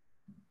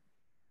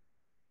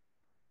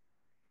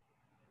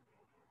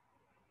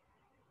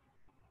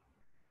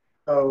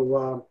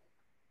 So,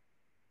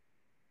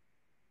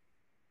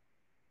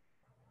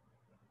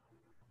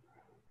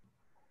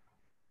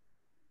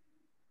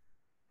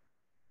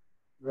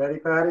 ready,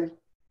 Patty?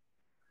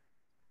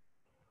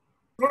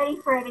 Ready,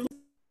 Freddie.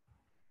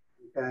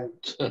 Okay.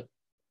 The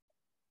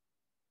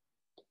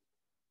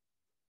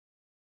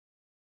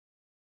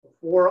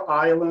 4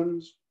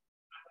 islands,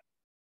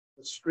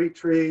 the street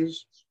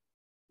trees to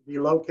be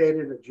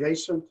located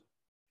adjacent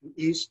to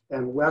east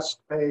and west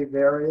paved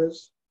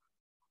areas.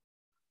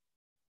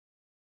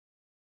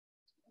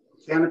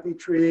 Canopy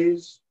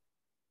trees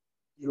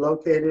be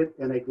located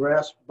in a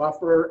grass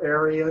buffer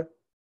area to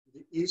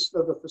the east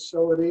of the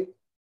facility.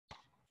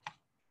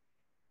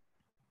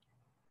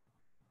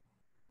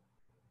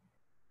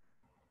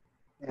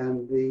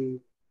 And the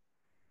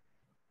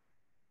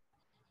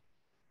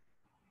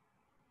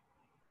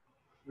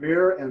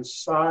rear and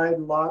side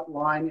lot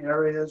line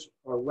areas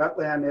are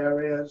wetland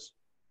areas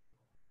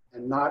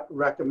and not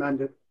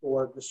recommended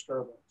for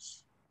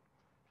disturbance.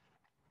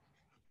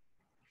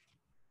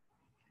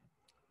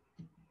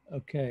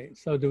 Okay,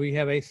 so do we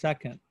have a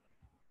second?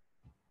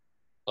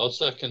 I'll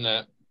second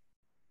that.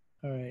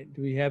 All right,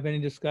 do we have any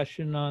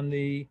discussion on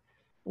the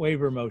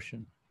waiver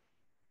motion?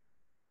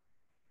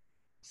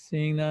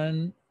 Seeing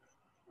none,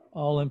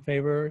 all in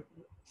favor,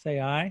 say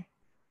aye.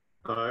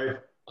 Aye.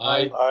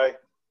 Aye. Aye.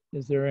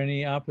 Is there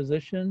any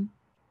opposition?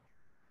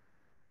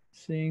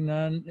 Seeing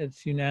none,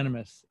 it's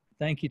unanimous.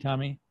 Thank you,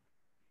 Tommy.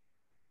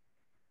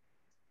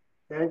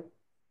 Okay.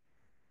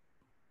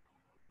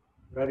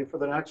 Ready for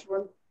the next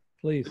one?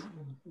 Please.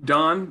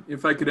 Don,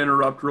 if I could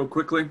interrupt real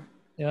quickly.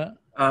 Yeah.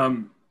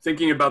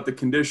 Thinking about the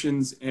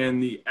conditions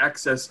and the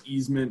access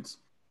easement,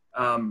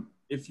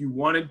 if you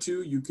wanted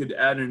to, you could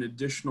add an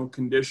additional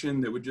condition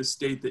that would just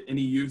state that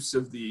any use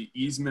of the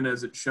easement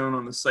as it's shown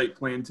on the site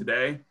plan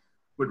today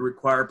would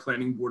require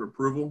planning board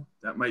approval.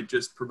 That might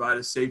just provide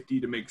a safety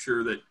to make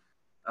sure that,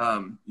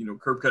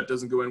 curb cut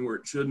doesn't go in where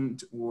it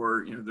shouldn't,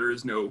 or, there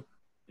is no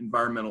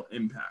environmental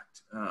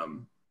impact.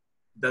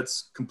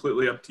 That's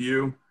completely up to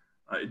you.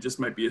 It just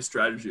might be a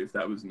strategy if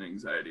that was an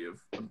anxiety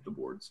of the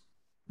board's.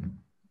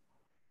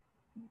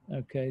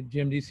 Okay,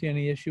 Jim, do you see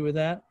any issue with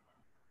that?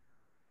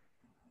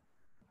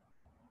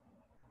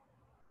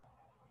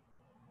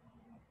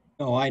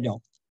 No, I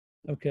don't.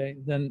 Okay,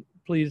 then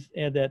please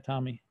add that,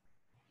 Tommy.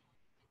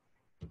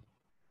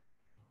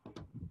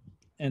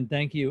 And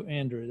thank you,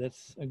 Andrew.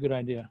 That's a good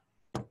idea.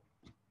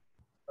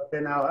 Okay,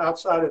 now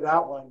outside of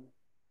that one,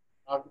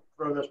 I'll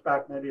throw this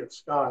back maybe at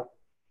Scott.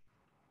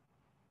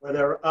 Were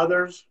there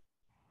others,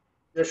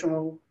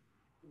 additional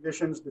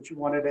conditions that you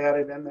wanted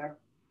added in there?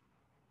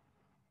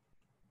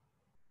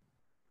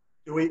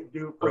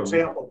 For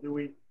example,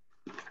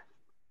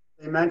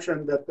 they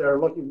mentioned that they're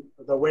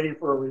waiting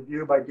for a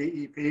review by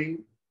DEP,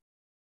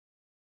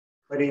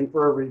 waiting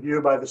for a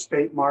review by the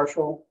state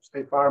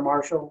fire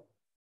marshal.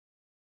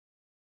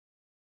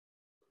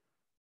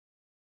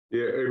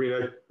 Yeah, I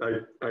mean,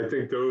 I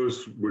think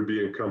those would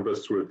be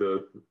encompassed with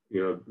the,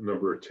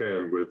 number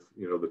 10 with,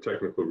 the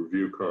technical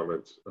review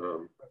comments.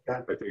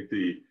 Okay. I think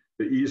the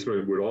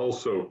easement would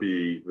also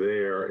be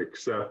there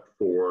except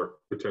for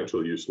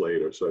potential use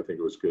later. So I think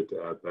it was good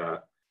to add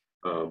that.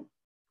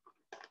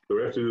 So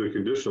we have to do the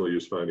conditional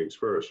use findings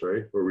first,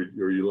 right? Or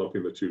are you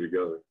lumping the two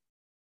together?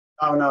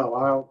 Oh, no,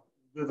 I'll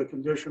do the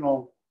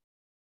conditional.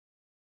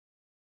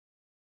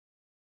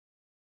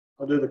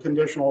 I'll do the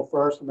conditional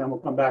first, and then we'll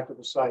come back to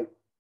the site.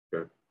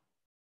 Okay.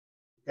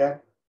 Okay.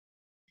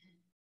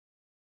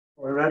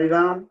 Are we ready,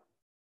 Don?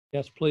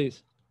 Yes,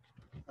 please.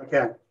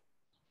 Okay.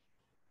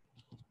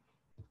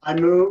 I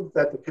move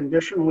that the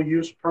conditional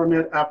use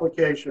permit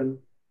application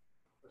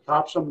for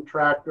Topsom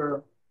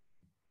Tractor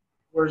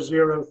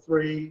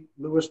 403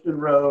 Lewiston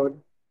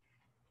Road,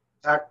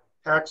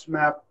 tax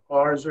map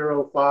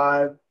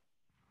R05,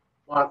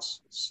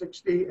 lots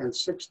 60 and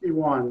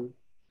 61,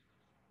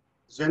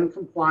 is in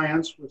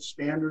compliance with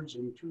standards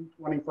in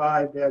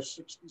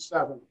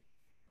 225-67,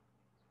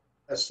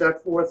 as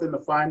set forth in the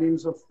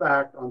findings of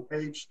fact on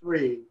page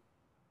 3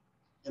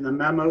 in the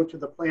memo to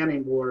the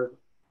planning board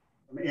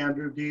from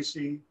Andrew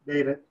DC,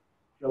 dated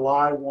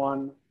July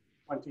 1,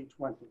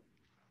 2020.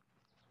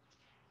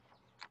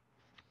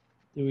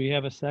 Do we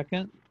have a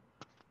second?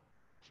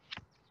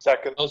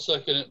 Second. I'll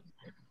second it.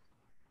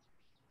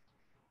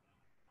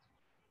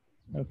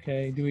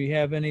 Okay, do we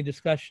have any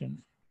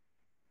discussion?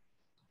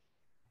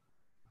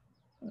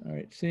 All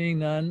right, seeing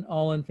none,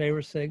 all in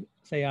favor say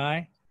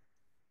aye.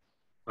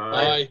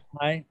 Aye.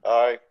 Aye.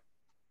 Aye.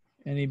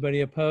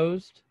 Anybody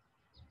opposed?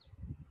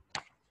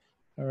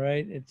 All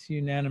right, it's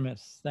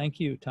unanimous. Thank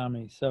you,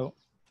 Tommy. So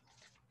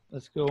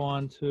let's go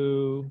on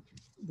to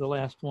the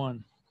last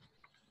one.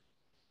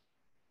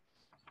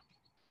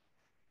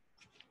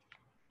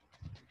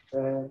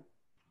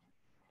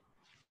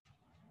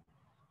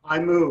 I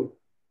move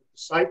the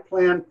site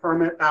plan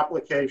permit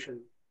application,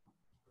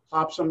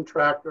 Topsom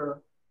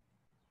Tractor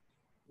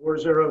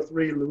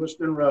 403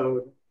 Lewiston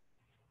Road,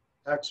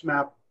 tax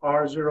map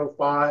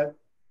R05,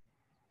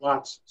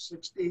 lots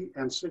 60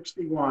 and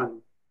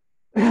 61,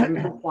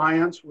 in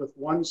compliance with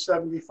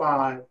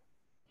 175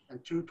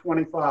 and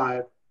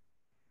 225,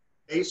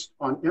 based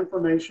on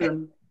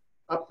information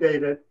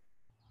updated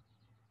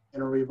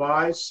in a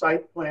revised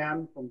site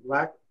plan from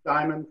Black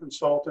Diamond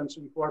Consultants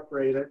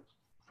Incorporated,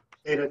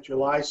 dated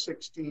July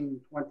 16,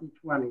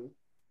 2020,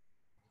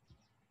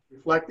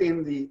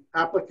 reflecting the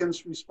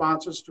applicant's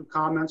responses to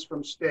comments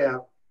from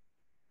staff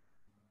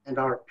and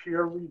our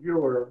peer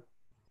reviewer,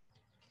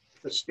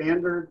 the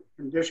standard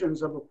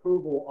conditions of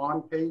approval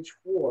on page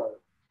 4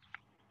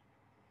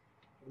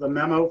 of the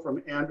memo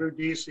from Andrew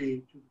DC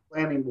to the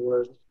planning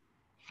board,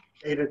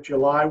 dated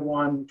July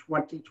 1,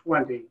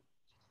 2020,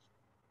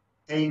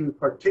 paying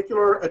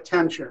particular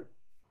attention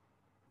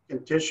to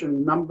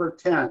condition number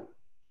 10,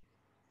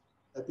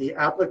 that the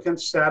applicant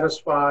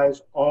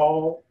satisfies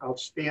all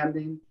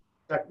outstanding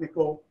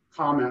technical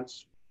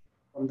comments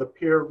from the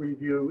peer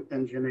review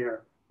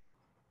engineer.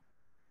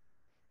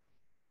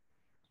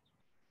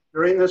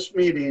 During this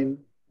meeting,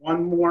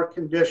 one more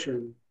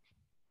condition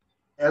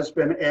has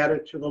been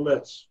added to the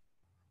list.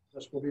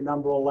 This will be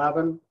number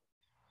 11.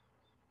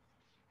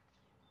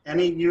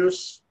 Any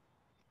use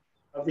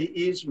of the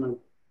easement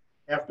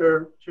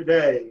after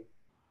today,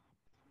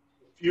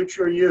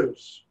 future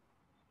use,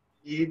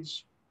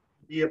 needs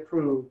to be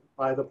approved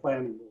by the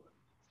planning board.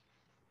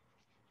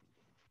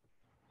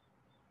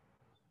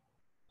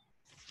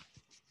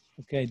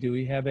 Okay, do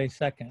we have a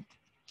second?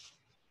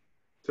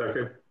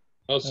 Second.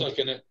 I'll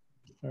second it.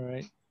 All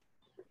right.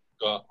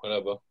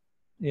 Whatever.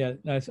 Yeah,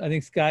 nice. I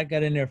think Scott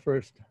got in there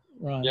first,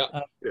 Ron.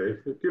 Yeah. Okay,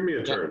 give me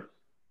a turn.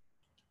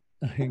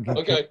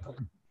 Okay.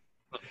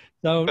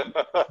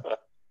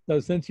 So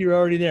since you're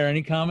already there,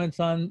 any comments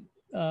on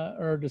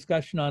or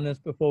discussion on this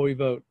before we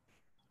vote?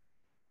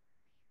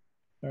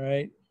 All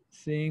right.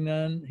 Seeing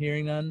none,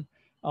 hearing none.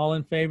 All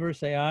in favor,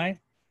 say aye.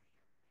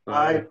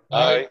 Aye.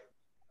 Aye.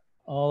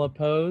 All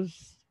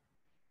opposed?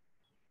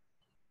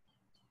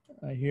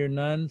 I hear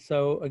none.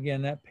 So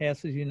again, that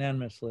passes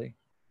unanimously.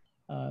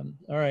 All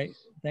right,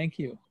 thank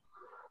you.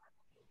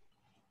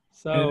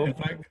 So,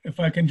 If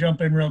I can jump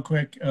in real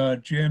quick,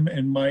 Jim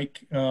and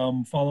Mike,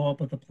 follow up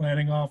with the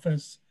planning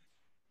office.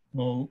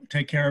 We'll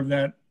take care of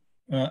that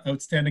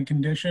outstanding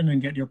condition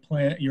and get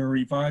your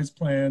revised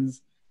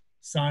plans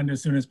signed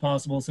as soon as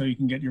possible so you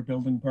can get your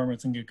building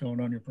permits and get going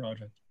on your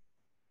project.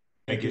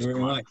 Thank you very so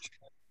much. much.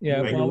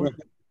 yeah, Thank while,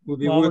 We'll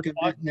be While we're working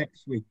that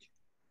next week.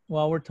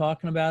 while we're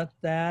talking about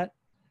that,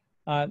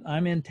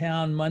 I'm in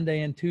town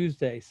Monday and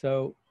Tuesday.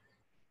 So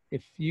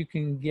if you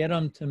can get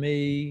them to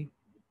me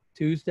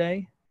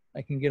Tuesday,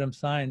 I can get them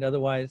signed.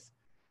 Otherwise,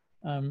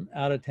 I'm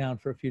out of town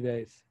for a few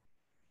days.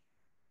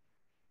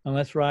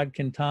 Unless Rod,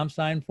 can Tom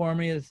sign for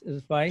me as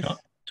vice?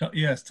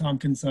 Yes, Tom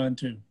can sign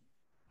too.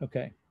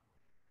 Okay.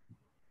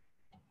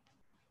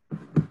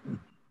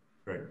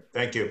 Great.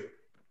 Thank you.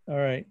 All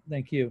right.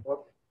 Thank you.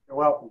 You're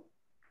welcome.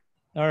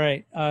 All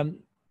right.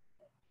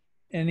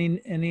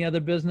 Any other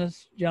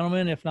business,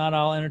 gentlemen? If not,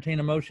 I'll entertain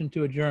a motion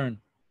to adjourn.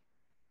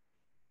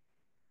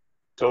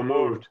 So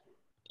moved.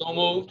 So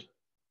moved.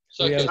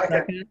 Do we have a Second.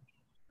 second?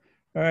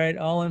 All right.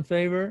 All in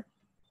favor?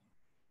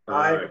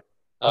 Aye.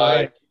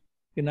 Aye.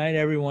 Good night,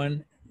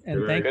 everyone.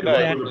 And Good thank night. you, Good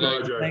night. Jack. Good luck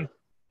with the project. Thanks,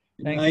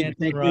 Good night. Anthony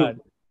Thank and you. Rod.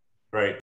 Right.